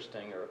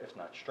interesting, or if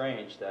not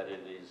strange, that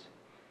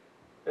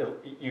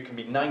you can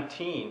be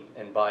 19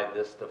 and buy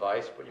this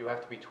device, but you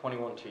have to be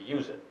 21 to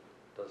use it.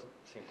 Doesn't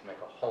seem to make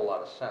a whole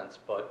lot of sense,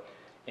 but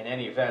in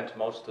any event,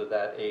 most of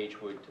that age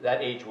would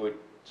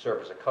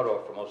serve as a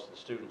cutoff for most of the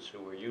students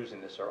who are using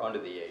this are under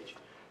the age.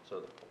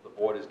 So the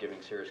board is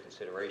giving serious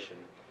consideration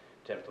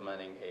to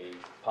implementing a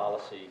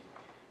policy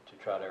to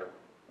try to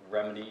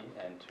remedy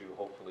and to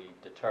hopefully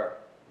deter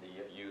the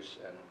use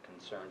and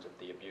concerns of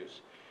the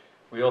abuse.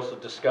 We also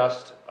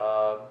discussed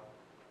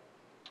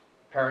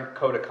parent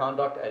code of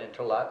conduct at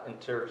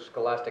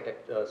interscholastic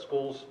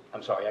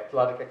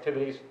athletic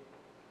activities.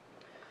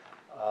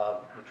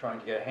 We're trying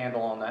to get a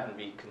handle on that and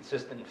be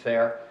consistent and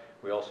fair.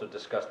 We also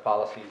discussed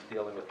policies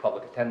dealing with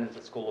public attendance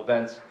at school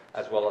events,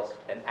 as well as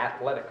an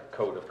athletic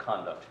code of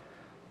conduct.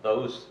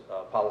 Those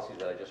policies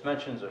that I just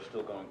mentioned are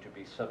still going to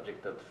be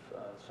subject of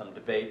some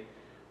debate.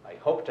 I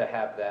hope to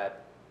have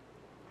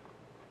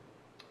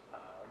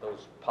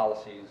those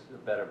policies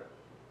better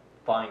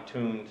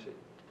fine-tuned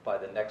by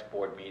the next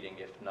board meeting,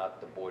 if not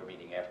the board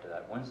meeting after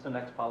that. When's the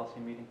next policy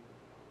meeting?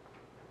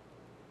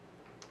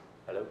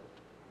 Hello?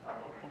 I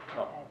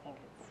think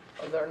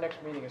it's, Our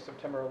next meeting is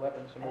September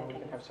 11th, so maybe we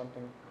can have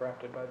something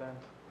drafted by then.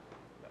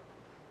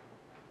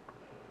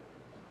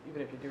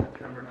 Even if you do it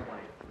September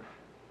 20th.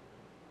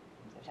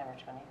 September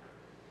 20th.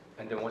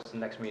 And then what's the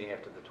next meeting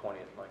after the 20th,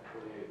 Mike?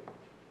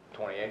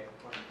 28th?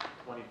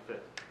 25th.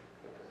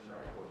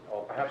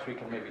 Well, perhaps we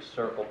can maybe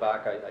circle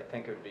back. I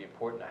think it would be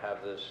important to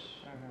have this,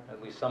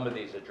 at least some of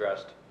these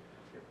addressed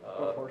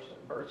Of course,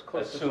 or it's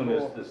close as to soon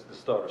school. as the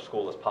start of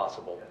school as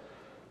possible.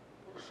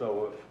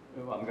 So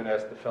if I'm going to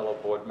ask the fellow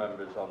board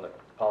members on the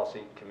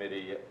policy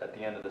committee at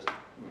the end of this,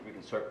 we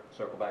can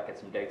circle back, get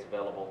some dates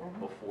available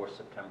before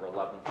September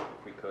 11th.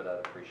 If we could, I'd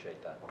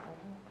appreciate that.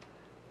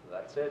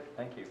 That's it.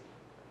 Thank you.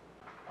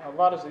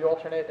 Lot is the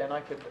alternate, and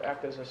I could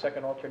act as a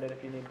second alternate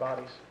if you need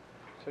bodies.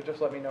 So just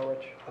let me know,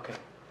 Rich. Okay.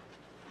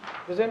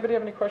 Does anybody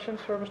have any questions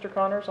for Mr.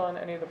 Connors on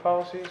any of the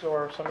policies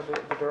or some of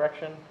the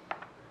direction?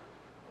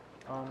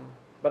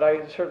 But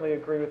I certainly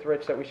agree with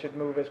Rich that we should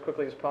move as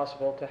quickly as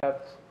possible to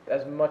have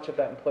as much of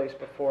that in place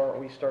before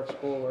we start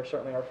school, or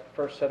certainly our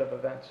first set of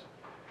events.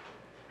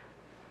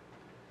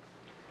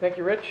 Thank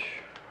you, Rich.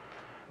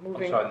 I'm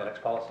Moving sorry, the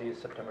next policy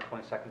is September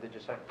 22nd, did you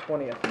say?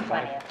 20th.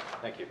 20th.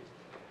 Thank you.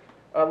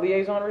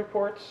 Liaison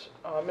reports,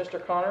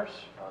 Mr. Connors,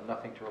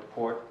 Nothing to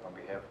report on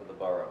behalf of the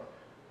borough.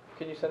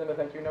 can you send him a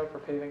thank you note for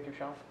paving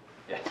Duchamp?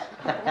 Yes.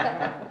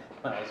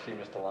 When I see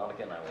Mr.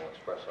 Lonigan, I will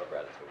express our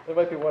gratitude. There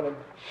might be one in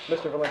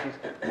Mr. Valenti's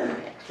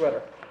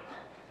sweater.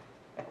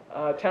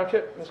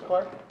 Township, Ms.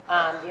 Clark?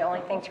 The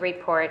only thing to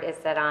report is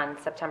that on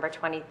September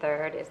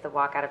 23rd is the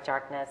Walk Out of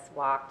Darkness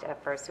walk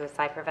for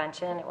suicide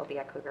prevention. It will be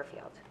at Cougar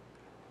Field.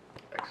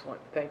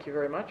 Excellent, thank you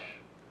very much.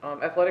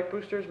 Athletic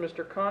boosters,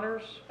 Mr.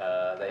 Connors?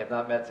 They have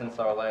not met since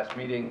our last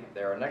meeting.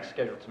 Their next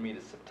scheduled to meet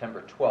is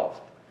September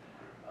 12th.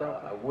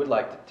 I would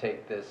like to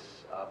take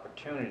this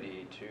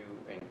opportunity to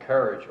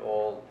encourage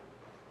all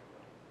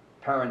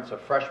parents of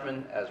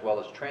freshmen as well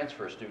as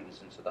transfer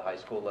students into the high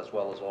school, as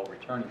well as all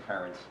returning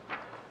parents,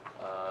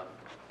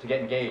 to get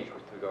engaged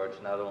with regards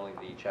to not only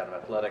the Chatham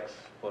athletics,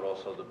 but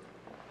also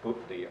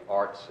the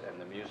arts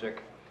and the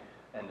music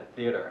and the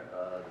theater.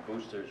 The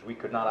boosters, we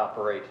could not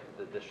operate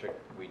the district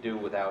we do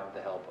without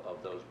the help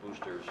of those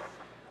boosters.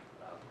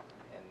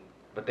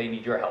 But they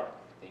need your help.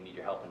 They need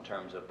your help in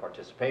terms of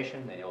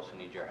participation. They also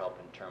need your help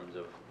in terms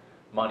of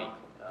money,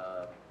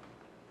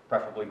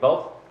 preferably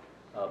both.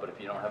 But if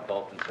you don't have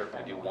both, then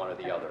certainly do one or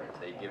the other.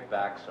 They give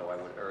back, so I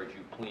would urge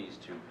you please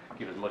to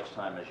give as much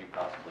time as you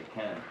possibly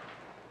can.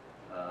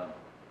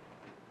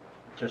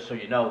 Just so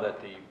you know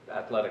that the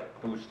athletic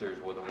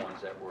boosters were the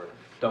ones that were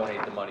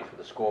donating the money for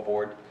the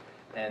scoreboard.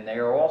 And they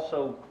are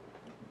also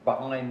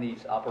behind the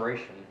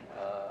operation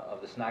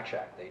of the Snack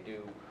Shack. They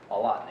do a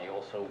lot, and they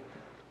also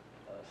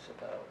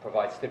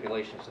provide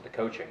stipulations to the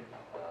coaching.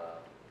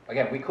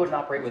 Again, we couldn't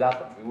operate without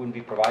them. We wouldn't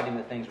be providing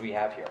the things we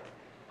have here.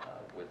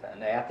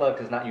 And the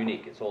athletic is not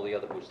unique. It's all the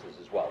other boosters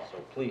as well. So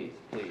please,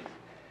 please,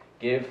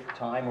 give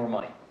time or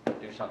money.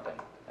 Do something.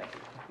 Thank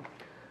you.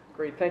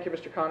 Great, thank you,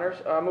 Mr. Connors.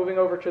 Moving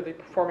over to the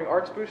performing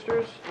arts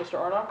boosters, Mr.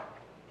 Arnott?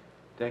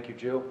 Thank you,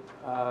 Jill.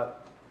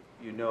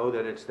 You know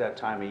that it's that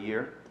time of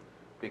year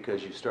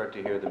because you start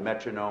to hear the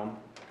metronome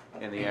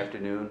in the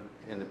afternoon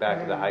in the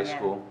back of the high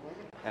school.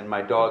 And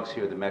my dogs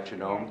hear the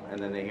metronome, and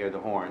then they hear the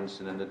horns,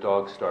 and then the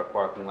dogs start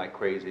barking like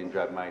crazy and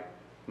drive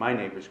my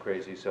neighbors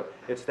crazy. So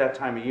it's that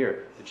time of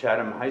year. The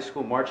Chatham High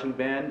School Marching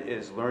Band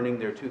is learning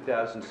their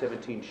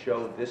 2017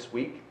 show this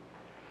week.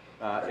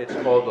 It's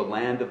called The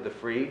Land of the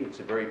Free. It's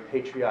a very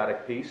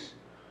patriotic piece.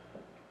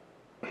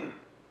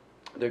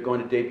 They're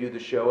going to debut the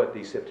show at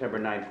the September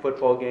 9th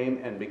football game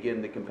and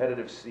begin the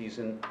competitive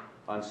season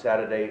on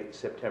Saturday,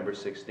 September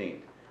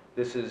 16th.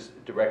 This is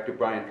Director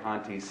Brian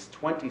Conti's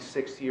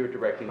 26th year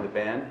directing the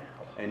band,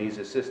 and he's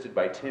assisted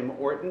by Tim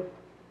Orton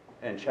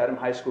and Chatham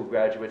High School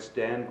graduates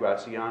Dan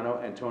Graziano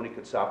and Tony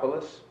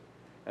Katsopoulos.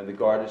 And the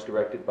guard is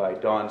directed by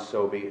Dawn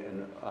Sobey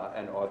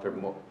and Arthur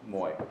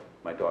Moy.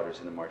 My daughter's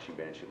in the marching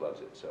band. She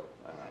loves it, so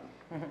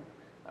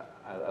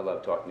I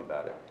love talking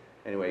about it.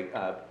 Anyway,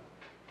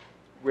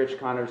 Rich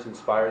Connors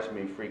inspires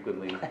me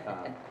frequently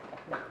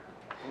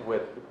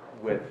with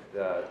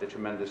the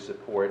tremendous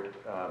support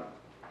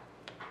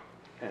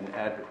and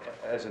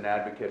as an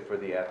advocate for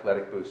the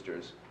athletic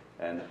boosters.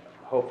 And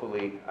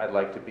hopefully, I'd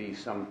like to be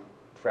some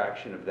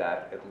fraction of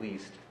that, at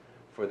least,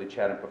 for the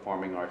Chatham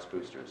Performing Arts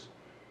boosters.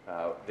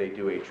 They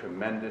do a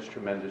tremendous,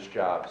 tremendous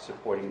job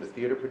supporting the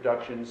theater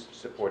productions,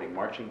 supporting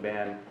marching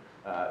band,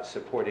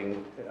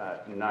 supporting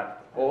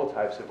not all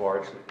types of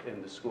arts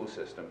in the school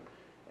system.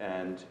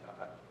 And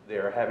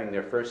they're having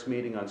their first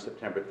meeting on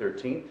September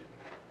 13th.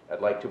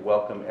 I'd like to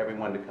welcome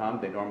everyone to come.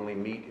 They normally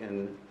meet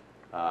in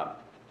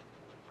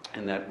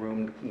that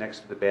room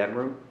next to the band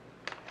room.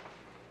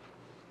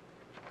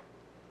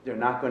 They're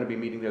not going to be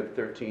meeting there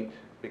the 13th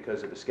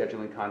because of a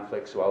scheduling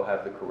conflict, so I'll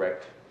have the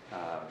correct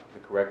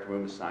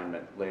room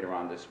assignment later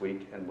on this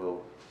week, and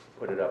we'll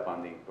put it up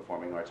on the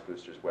Performing Arts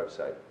Boosters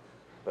website.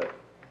 But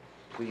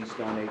please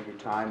donate your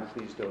time,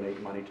 please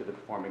donate money to the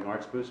Performing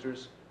Arts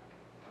Boosters.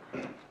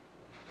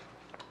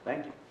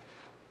 Thank you.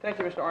 Thank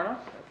you, Mr. Arnott.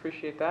 I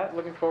appreciate that.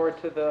 Looking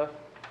forward to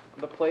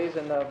the plays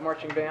and the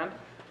marching band.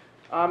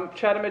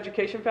 Chatham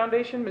Education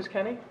Foundation, Ms.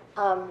 Kenny?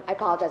 I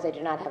apologize, I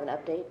do not have an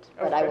update,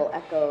 but I will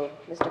echo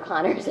Mr.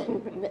 Connors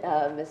and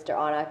Mr.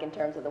 Arnott in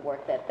terms of the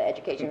work that the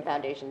Education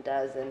Foundation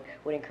does, and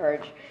would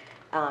encourage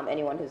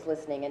anyone who's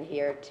listening and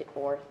here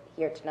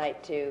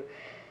tonight to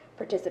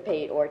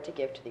participate or to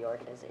give to the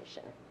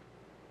organization.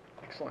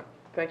 Excellent.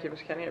 Thank you, Ms.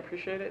 Kenny. I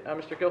appreciate it.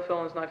 Mr.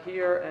 Gilfillan is not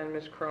here, and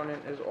Ms. Cronin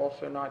is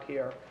also not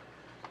here.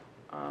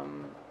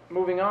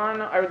 Moving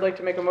on, I would like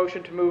to make a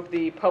motion to move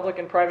the public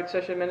and private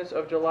session minutes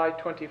of July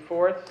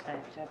 24th. I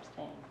have to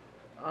abstain.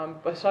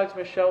 Besides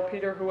Michelle,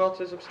 Peter, who else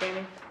is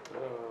abstaining?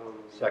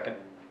 Second.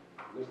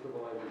 Mr.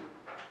 Valenti.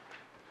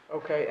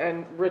 Okay,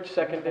 and Rich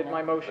seconded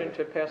my motion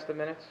to pass the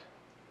minutes.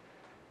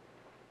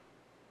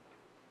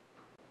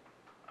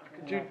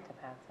 Could you, To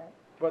pass it?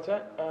 what's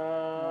that?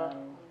 Oh,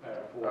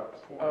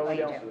 Oh, you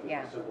yeah. do,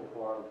 yeah. Simple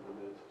form for the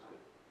minutes is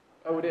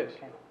good. Oh, it is?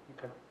 Okay.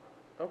 Okay.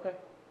 Okay,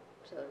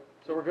 So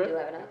so we're do you good?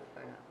 have enough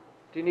or no?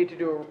 Do you need to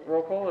do a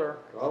roll call, or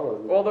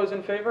all those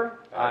in favor?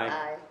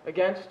 Aye.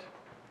 Against?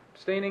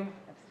 Abstaining?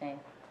 Abstain.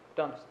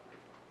 Done.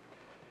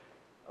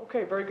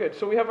 Okay, very good.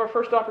 So we have our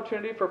first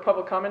opportunity for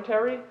public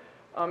commentary.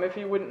 If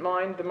you wouldn't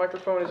mind, the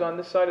microphone is on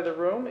this side of the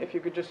room. If you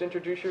could just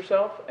introduce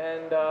yourself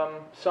and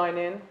sign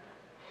in,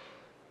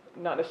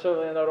 not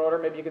necessarily in that order,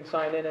 maybe you can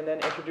sign in and then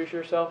introduce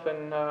yourself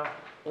and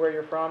where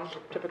you're from.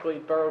 Typically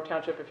Borough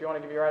Township, if you want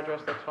to give your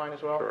address, that's fine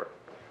as well. Sure.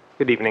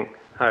 Good evening.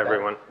 Hi,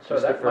 everyone. So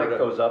that mic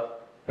goes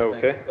up. I think,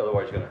 Okay.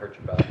 Otherwise, it's going to hurt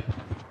your back.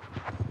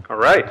 All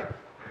right.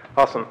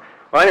 Awesome.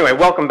 Well, anyway,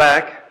 welcome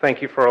back.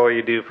 Thank you for all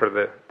you do for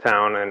the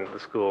town and the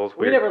schools.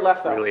 We never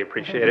left, though. Really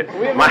appreciate it.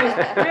 We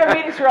have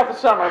meetings throughout the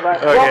summer, but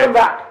Okay. welcome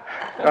back.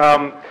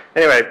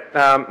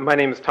 My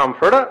name is Tom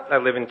Furta. I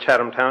live in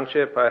Chatham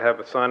Township. I have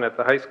a son at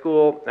the high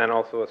school and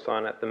also a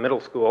son at the middle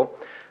school.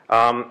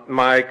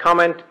 My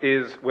comment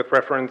is with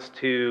reference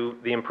to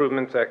the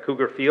improvements at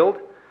Cougar Field.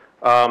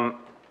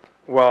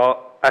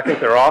 Well, I think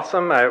they're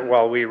awesome.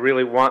 While we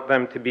really want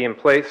them to be in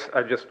place,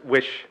 I just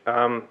wish,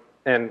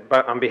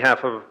 but on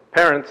behalf of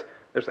parents,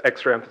 there's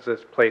extra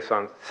emphasis placed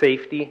on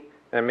safety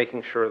and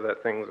making sure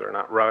that things are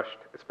not rushed,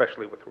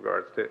 especially with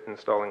regards to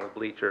installing the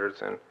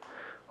bleachers. And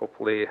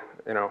hopefully,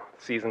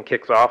 season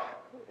kicks off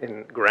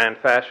in grand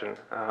fashion.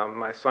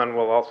 My son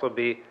will also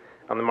be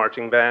on the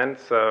marching band,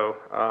 so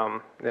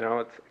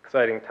it's an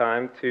exciting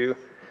time to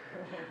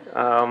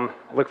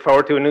look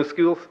forward to a new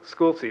school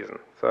season.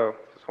 So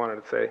just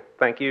wanted to say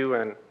thank you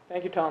and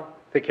Thank you, Tom.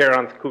 take care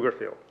on Cougar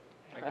Field.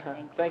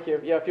 Thank you.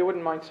 Yeah, if you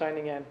wouldn't mind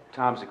signing in.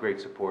 Tom's a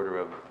great supporter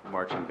of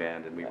marching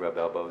band, and we rub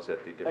elbows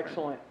at the different...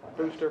 Excellent.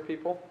 Booster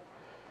people.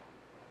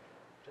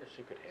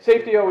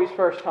 Safety always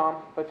first, Tom,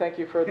 but thank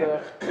you for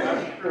the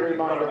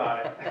reminder.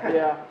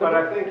 Yeah. But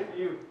I think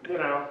you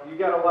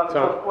got a lot of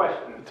tough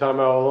questions. Tom,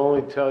 I will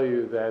only tell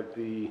you that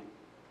the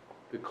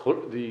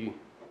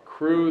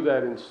crew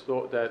that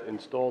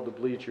installed the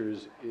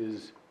bleachers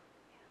is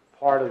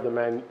part of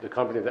the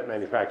company that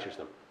manufactures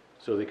them.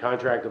 So the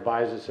contractor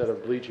buys a set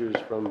of bleachers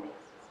from,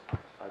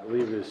 I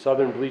believe, the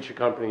Southern Bleacher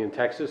Company in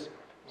Texas.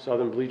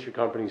 Southern Bleacher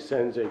Company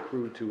sends a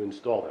crew to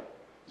install them.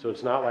 So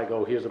it's not like,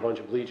 oh, here's a bunch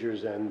of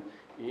bleachers and,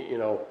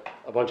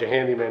 a bunch of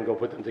handymen go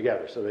put them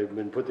together. So they've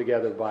been put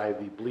together by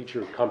the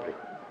Bleacher Company,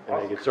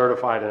 and they get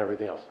certified and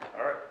everything else.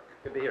 All right,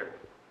 good to hear.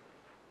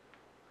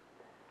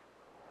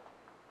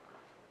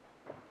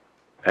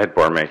 Ed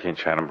Barmaking,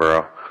 Chatham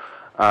Borough.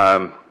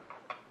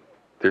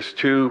 There's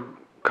two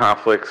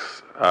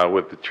conflicts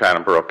with the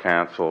Chatham Borough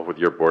Council with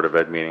your Board of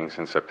Ed meetings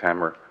in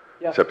September.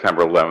 Yes.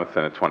 September 11th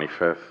and the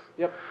 25th.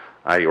 Yep.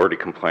 I already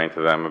complained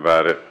to them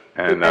about it.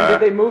 And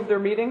did they move their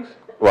meetings?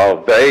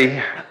 Well,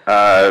 the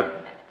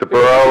Because this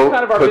borough is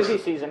kind of our busy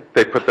season.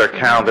 they put their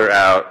calendar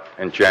out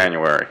in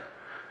January,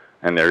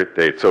 and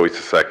it's always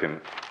the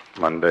second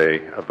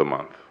Monday of the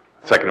month,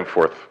 second and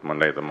fourth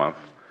Monday of the month.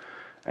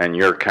 And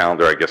your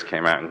calendar, I guess,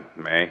 came out in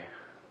May,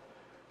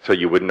 so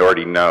you wouldn't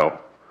already know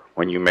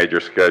when you made your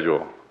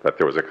schedule that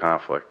there was a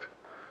conflict.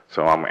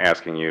 So I'm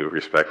asking you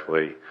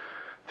respectfully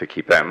to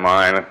keep that in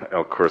mind.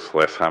 Of course,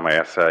 last time I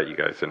asked that, you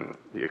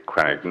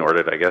kind of ignored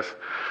it, I guess.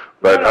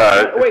 But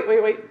No,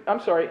 wait.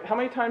 I'm sorry. How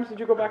many times did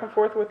you go back and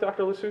forth with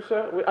Dr.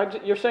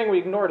 LaSousa? You're saying we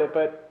ignored it,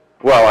 but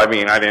well, I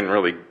mean, I didn't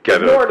really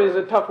get ignored is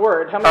a tough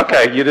word. How many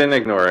Okay, times? you didn't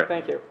ignore it.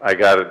 Thank you. I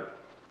got it,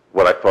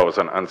 what I thought was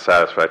an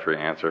unsatisfactory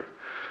answer,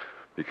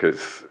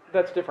 because,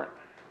 That's different.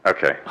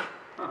 okay.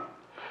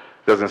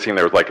 Doesn't seem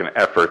there was like an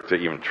effort to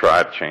even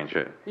try to change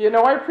it.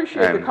 I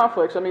appreciate the And-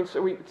 conflicts. I mean,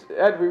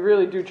 Ed, we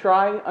really do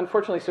try.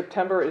 Unfortunately,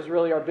 September is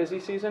really our busy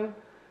season.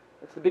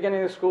 It's the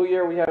beginning of the school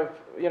year. We have,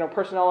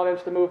 personnel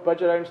items to move,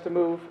 budget items to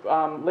move.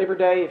 Labor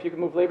Day, if you could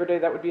move Labor Day,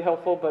 that would be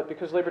helpful. But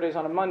because Labor Day is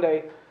on a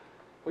Monday,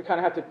 we kind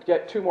of have to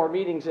get 2 more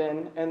meetings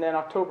in. And then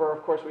October,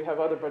 of course, we have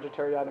other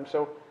budgetary items.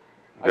 So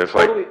I There's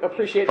totally like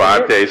appreciate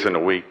 5 days in a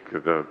week,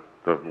 the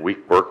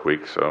work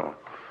week, so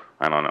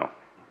I don't know.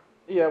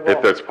 Yeah, well,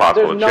 If it's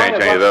possible to there's change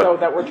 9 any of of us, that. though,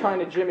 that we're trying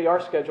to jimmy our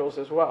schedules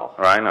as well.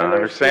 All right, no, I And there's,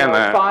 understand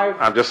that. 5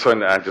 I'm just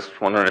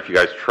wondering if you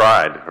guys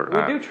tried or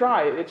not. We do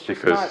try. It's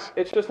just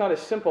Because- not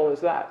as simple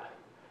as that.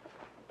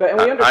 But and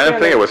we I understand. didn't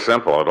think that- it was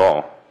simple at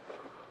all.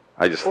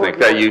 I just Or think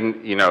that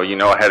ignore you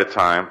know ahead of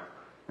time,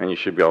 and you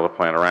should be able to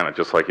plan around it,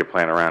 just like you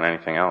plan around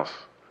anything else.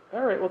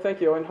 All right. Well, thank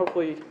you, and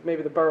hopefully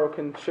maybe the borough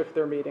can shift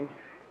their meeting.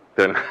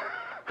 Then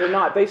They're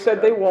not. They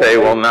said they won't. they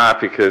will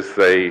not, because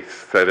they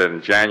said it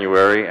in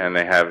January, and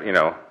they have,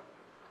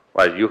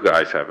 well, you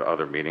guys have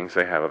other meetings,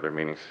 they have other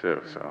meetings too,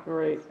 so.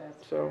 Right.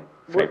 So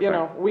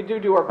Same we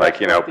do our best. Like,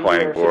 throughout the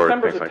planning year. board,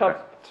 September's things a like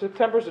tough.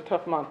 September's a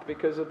tough month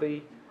because of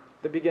the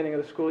beginning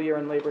of the school year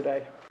and Labor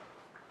Day.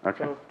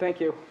 Okay. So thank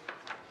you.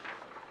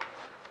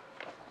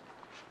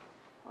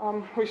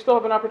 We still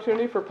have an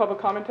opportunity for public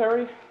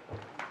commentary.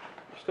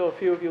 There's still a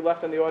few of you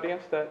left in the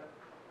audience that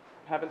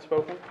haven't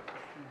spoken.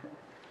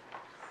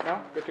 No?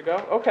 Good to go?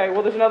 Okay,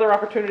 well, there's another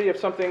opportunity if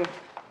something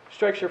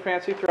strikes your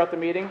fancy throughout the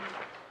meeting.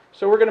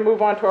 So we're going to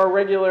move on to our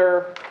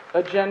regular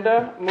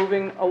agenda,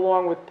 moving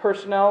along with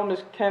personnel.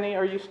 Ms. Kenny,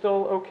 are you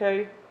still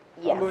okay?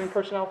 Yes. Moving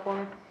personnel for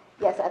me?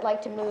 Yes, I'd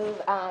like to move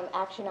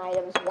action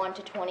items 1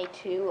 to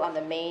 22 on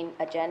the main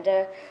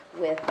agenda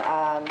with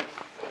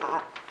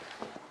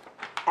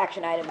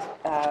action items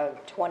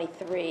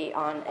 23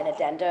 on an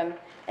addendum,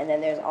 and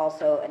then there's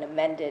also an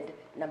amended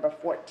number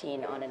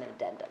 14 on an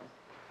addendum.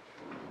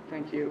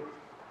 Thank you.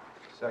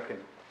 Second.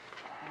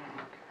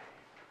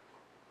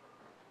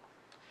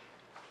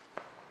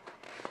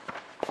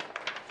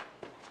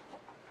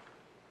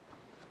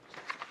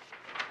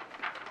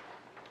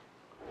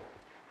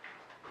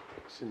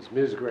 Since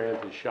Ms.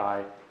 Grant is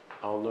shy,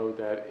 I'll note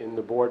that in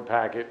the board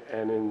packet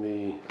and in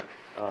the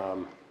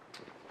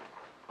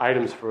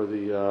items for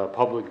the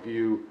public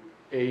view,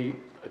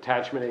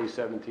 attachment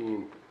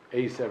A17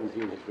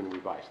 has been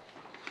revised.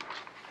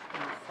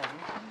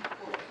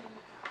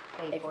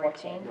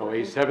 A14? No,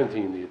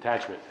 A17, the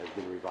attachment has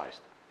been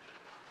revised.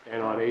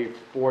 And on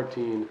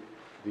A14,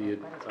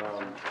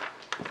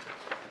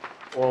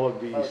 all of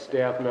the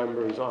staff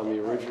members on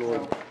the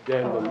original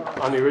addendum,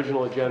 on the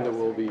original agenda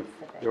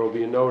there will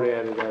be a note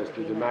added as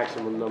to the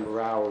maximum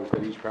number of hours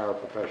that each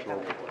paraprofessional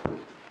will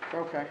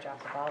work. Okay,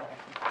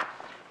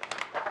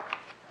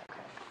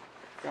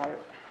 got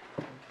it.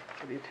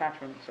 For the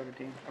attachment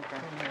 17, okay,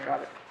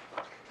 got it.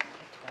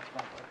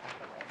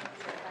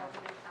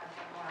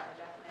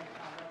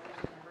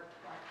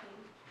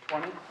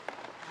 20?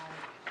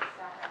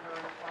 Staff member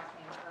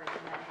requesting for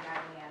Jeanette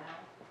Gagliano,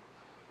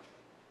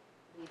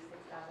 the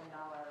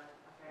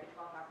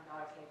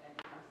 $12,000 statement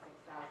becomes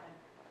 $6,000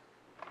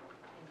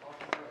 in both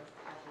of those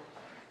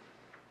resolutions.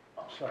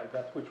 I'm sorry,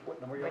 that's what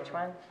number you Which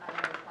one?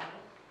 Number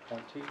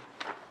 20. 20?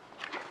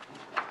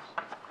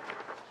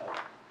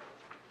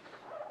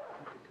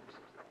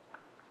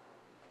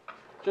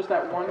 Just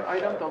that one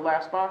item, the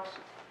last box,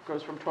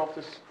 goes from 12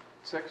 to 6?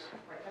 Right,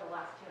 for the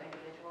last two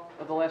individuals?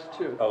 Or the last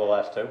two? Oh, the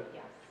last two?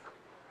 Yes.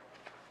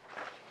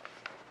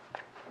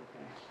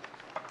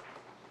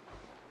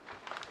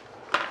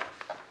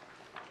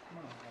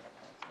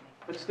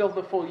 But still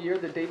the full year,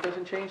 the date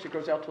doesn't change, it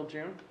goes out till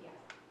June? Yes.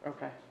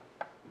 Okay.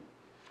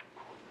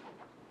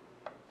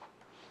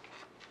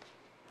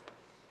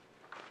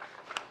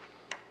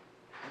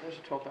 There's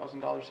a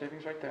 $12,000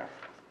 savings right there.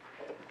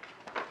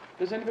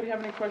 Does anybody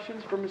have any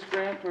questions for Ms.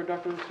 Grant or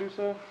Dr.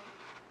 D'Souza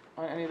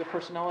on any of the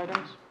personnel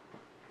items?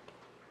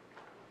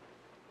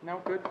 No,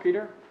 good,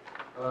 Peter?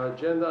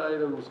 Agenda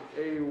items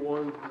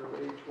A1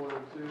 through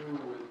A22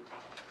 with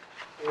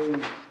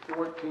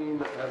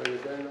A14 having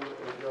addendum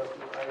and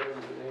adjustment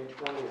items and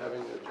A20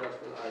 having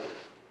adjustment items.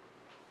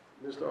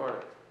 Mr.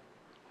 Arnott?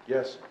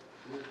 Yes.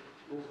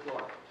 Ms.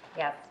 Clark?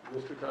 Yes.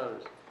 Mr.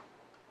 Connors?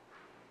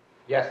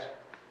 Yes.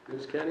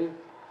 Ms. Kenny?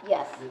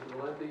 Yes. Mr.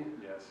 Valenti?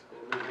 Yes.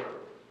 And Ms. Weber?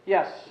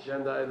 Yes.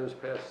 Agenda items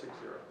passed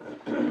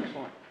 6-0.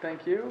 Excellent,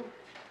 thank you.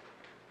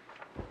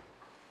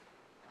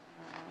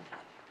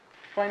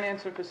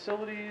 Finance and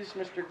Facilities,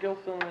 Mr.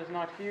 Gilfillan is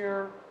not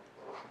here.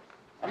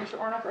 Mr.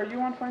 Arnoff, are you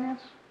on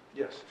Finance?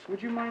 Yes.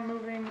 Would you mind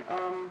moving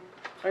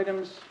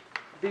items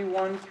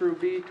B1 through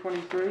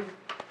B23?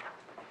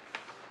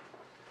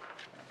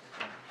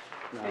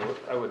 No,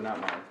 I would not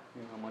mind.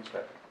 Hang on one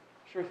second.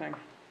 Sure thing.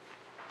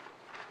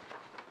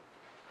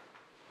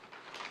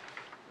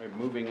 All right,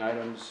 moving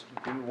items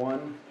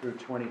B1 through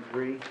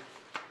 23. And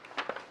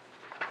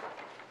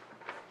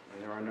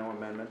there are no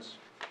amendments.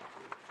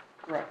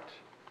 Correct.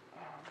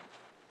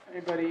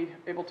 Anybody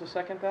able to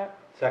second that?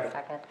 Second.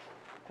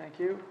 Thank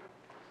you.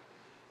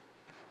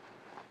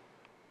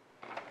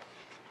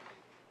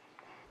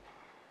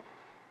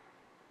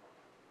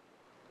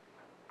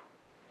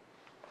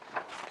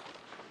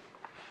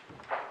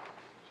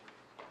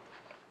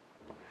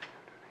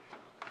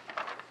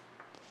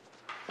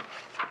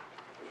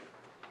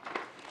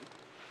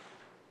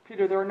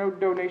 Peter, there are no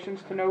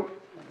donations to note?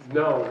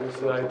 No,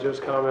 I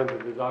just commented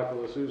that Dr.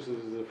 LaSousa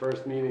is the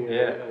first meeting,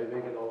 Yeah. I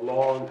think, in a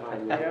long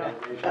time. Yeah.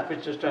 I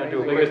was just trying to do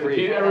a I quick guess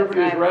read.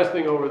 everybody's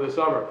resting over the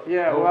summer.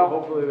 Yeah, well,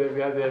 Hopefully they've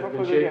been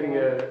hopefully they're shaking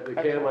getting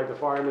the can like the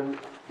firemen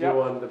do Yep.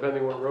 on,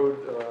 depending what road,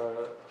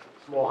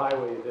 small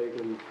highway you take,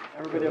 and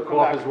Everybody the will come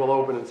back. office will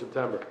open in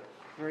September.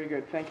 Very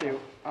good, thank you.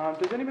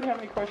 Does anybody have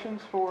any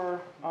questions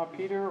for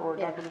Peter or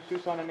Yeah. Dr.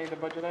 D'Souza on any of the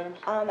budget items?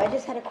 I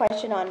just had a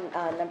question on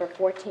number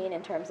 14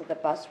 in terms of the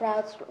bus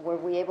routes. Were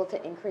we able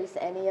to increase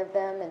any of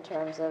them in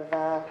terms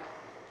of,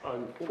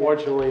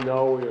 Unfortunately,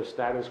 no, we are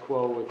status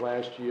quo with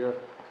last year.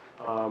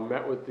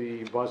 Met with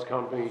the bus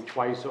company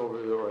twice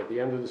or at the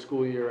end of the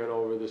school year and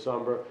over the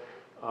summer.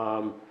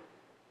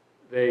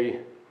 They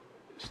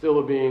still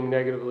are being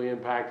negatively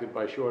impacted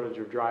by shortage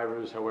of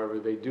drivers. However,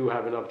 they do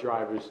have enough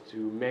drivers to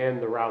man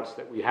the routes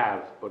that we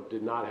have, but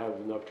did not have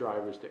enough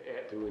drivers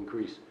to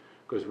increase,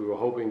 because we were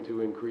hoping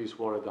to increase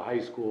one at the high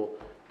school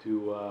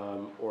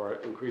or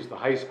increase the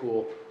high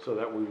school so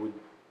that we would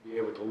be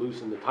able to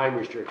loosen the time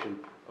restriction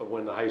of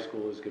when the high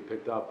schoolers get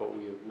picked up, but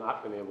we have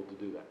not been able to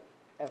do that.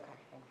 okay.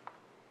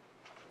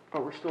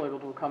 But we're still able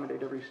to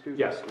accommodate every student?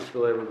 Yes, we're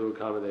still able to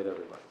accommodate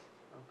everybody.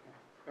 Okay.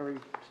 Every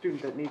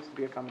student that needs to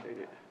be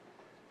accommodated.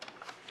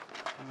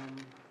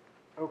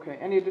 Okay,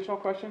 any additional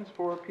questions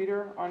for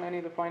Peter on any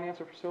of the finance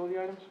or facility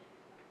items?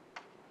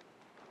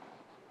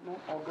 No,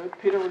 all good.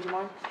 Peter, would you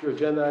mind? Sure,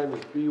 agenda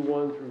items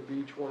B1 through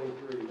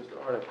B23.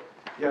 Mr. Arnott?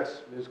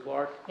 Yes. Ms.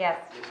 Clark? Yes.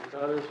 Mr.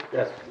 Connors?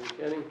 Yes. Ms.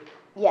 Kenny?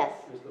 Yes.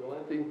 Mr.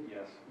 Valenti?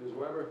 Yes. Ms.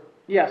 Weber?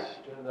 Yes.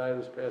 Agenda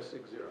items passed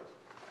 6-0.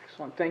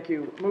 Excellent, thank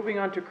you. Moving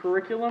on to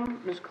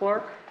curriculum, Ms.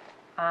 Clark?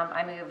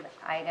 I move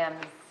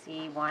items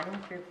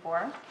C1 through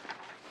 4.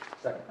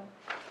 Second.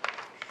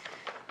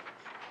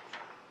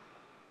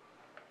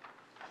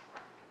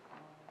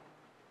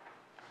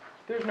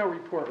 There's no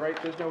report,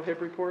 right? There's no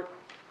HIB report?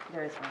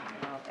 There is one.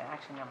 No,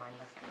 actually, no, mine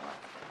must be one.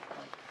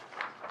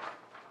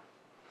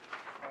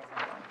 There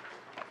isn't one.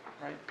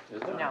 Right.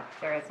 Is there? No,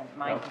 there isn't.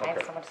 Mine, No? I have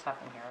Okay. so much stuff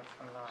in here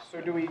from the last.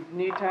 So do we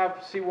need to have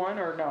C1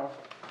 or no?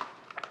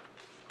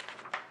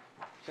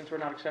 Since we're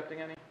not accepting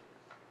any?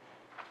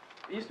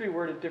 It used to be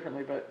worded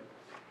differently, but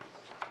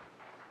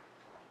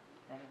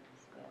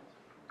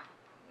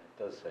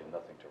It does say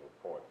nothing to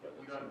report, but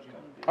it seems kind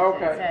of...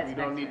 okay. It says We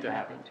don't next need to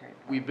have nothing it. to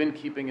report. We've been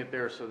keeping it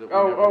there so that we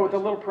Oh, never oh, miss the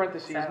it. little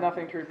parentheses, So-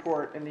 nothing to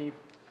report in the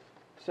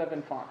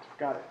 7 font.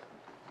 Got it.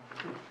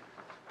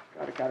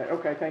 Got it.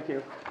 Okay, thank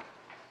you.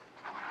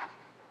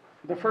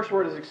 The first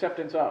word is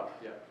acceptance of.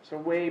 Yeah. So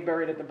way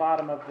buried at the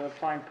bottom of the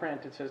fine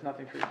print, it says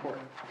nothing to report.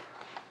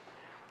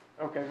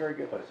 Okay, very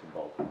good. But it's in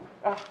bold.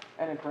 Ah,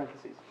 and in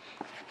parentheses.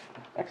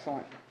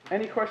 Excellent.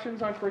 Any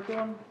questions on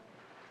curriculum?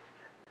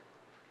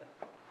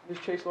 Ms.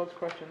 Chase loves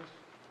questions.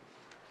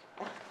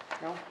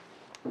 No?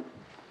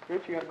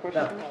 Rich, you got a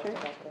question for Ms. Chase?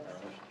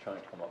 I'm just trying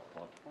to come up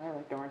with one. All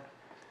right, darn.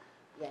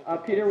 Yeah,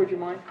 Peter, would you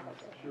mind?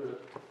 Sure.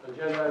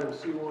 Agenda items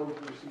C1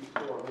 through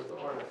C4.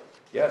 Mr. Arnott?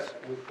 Yes.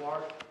 Ms.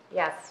 Clark?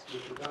 Yes.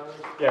 Mr. Connors?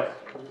 Yes.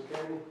 Ms.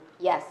 Kenny?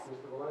 Yes.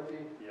 Mr. Valenti?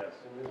 Yes.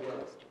 And Ms.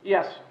 Weber?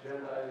 Yes.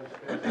 Agenda items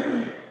passed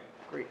 6-0.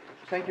 Great.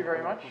 Thank you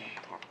very much.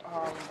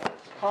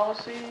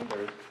 Policy,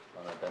 There is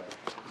an addendum.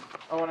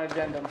 oh, an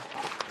addendum.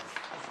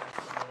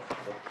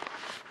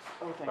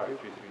 Oh, thank you.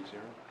 5330.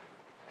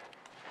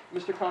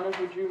 Mr. Connors,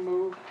 would you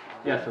move?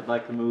 Yes, I'd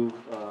like to move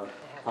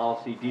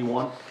policy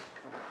D1,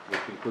 which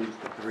includes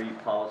the 3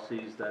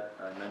 policies that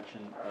I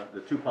mentioned, the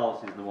 2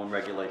 policies and the 1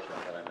 regulation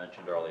that I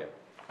mentioned earlier.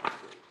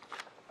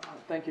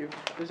 Thank you.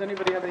 Does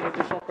anybody have any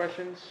additional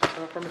questions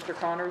for Mr.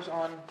 Connors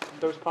on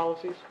those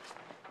policies?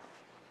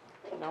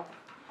 No?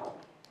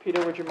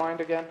 Peter, would you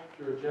mind again?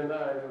 Sure,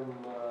 agenda item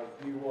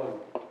B1.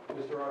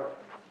 Mr. Arnott?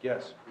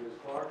 Yes. Ms.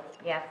 Clark?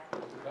 Yes.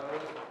 Mr.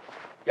 Connors?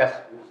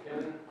 Yes. Ms.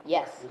 Kenny?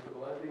 Yes. Mr.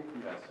 Valenti?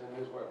 Yes. And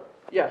Ms. Weber?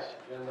 Yes.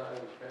 Agenda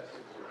items passed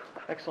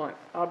 6-0. Excellent.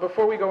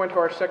 Before we go into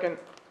our second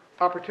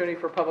opportunity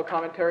for public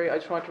commentary, I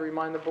just want to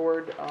remind the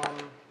board,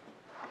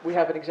 we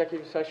have an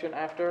executive session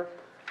after.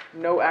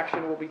 No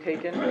action will be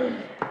taken.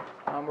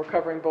 We're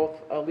covering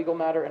both a legal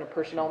matter and a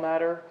personnel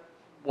matter.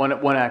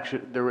 One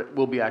action, there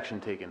will be action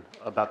taken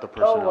about the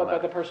personnel Oh, about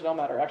the matter. personnel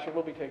matter. Action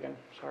will be taken.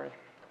 Sorry.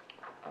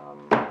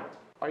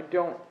 I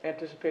don't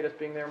anticipate us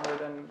being there more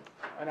than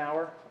an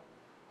hour.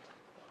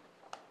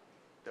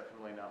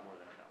 Definitely not more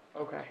than an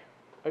hour. Okay.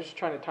 I was just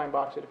trying to time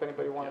box it if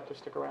anybody wanted to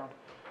stick around.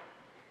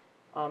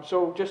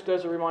 So just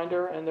as a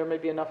reminder, and there may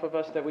be enough of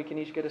us that we can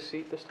each get a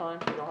seat this time.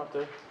 We don't have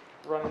to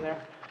run in there.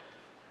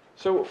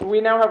 So we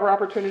now have our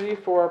opportunity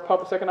for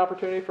second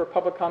opportunity for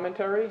public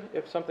commentary.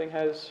 If something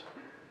has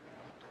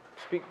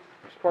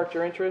sparked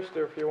your interest,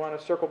 or if you want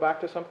to circle back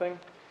to something.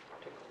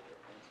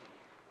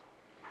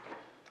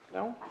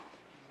 No?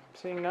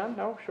 Seeing none?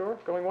 No? Sure?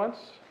 Going once?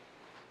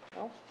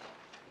 No?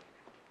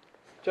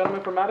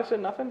 Gentleman from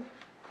Madison, nothing?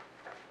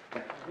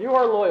 You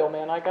are loyal,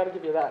 man. I got to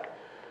give you that.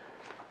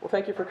 Well,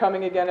 thank you for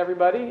coming again,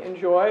 everybody.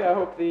 Enjoy. I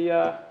hope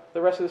the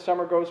rest of the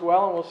summer goes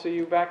well, and we'll see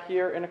you back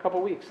here in a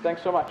couple weeks.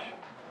 Thanks so much.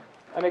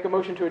 I make a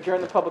motion to adjourn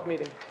the public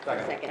meeting.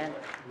 Second.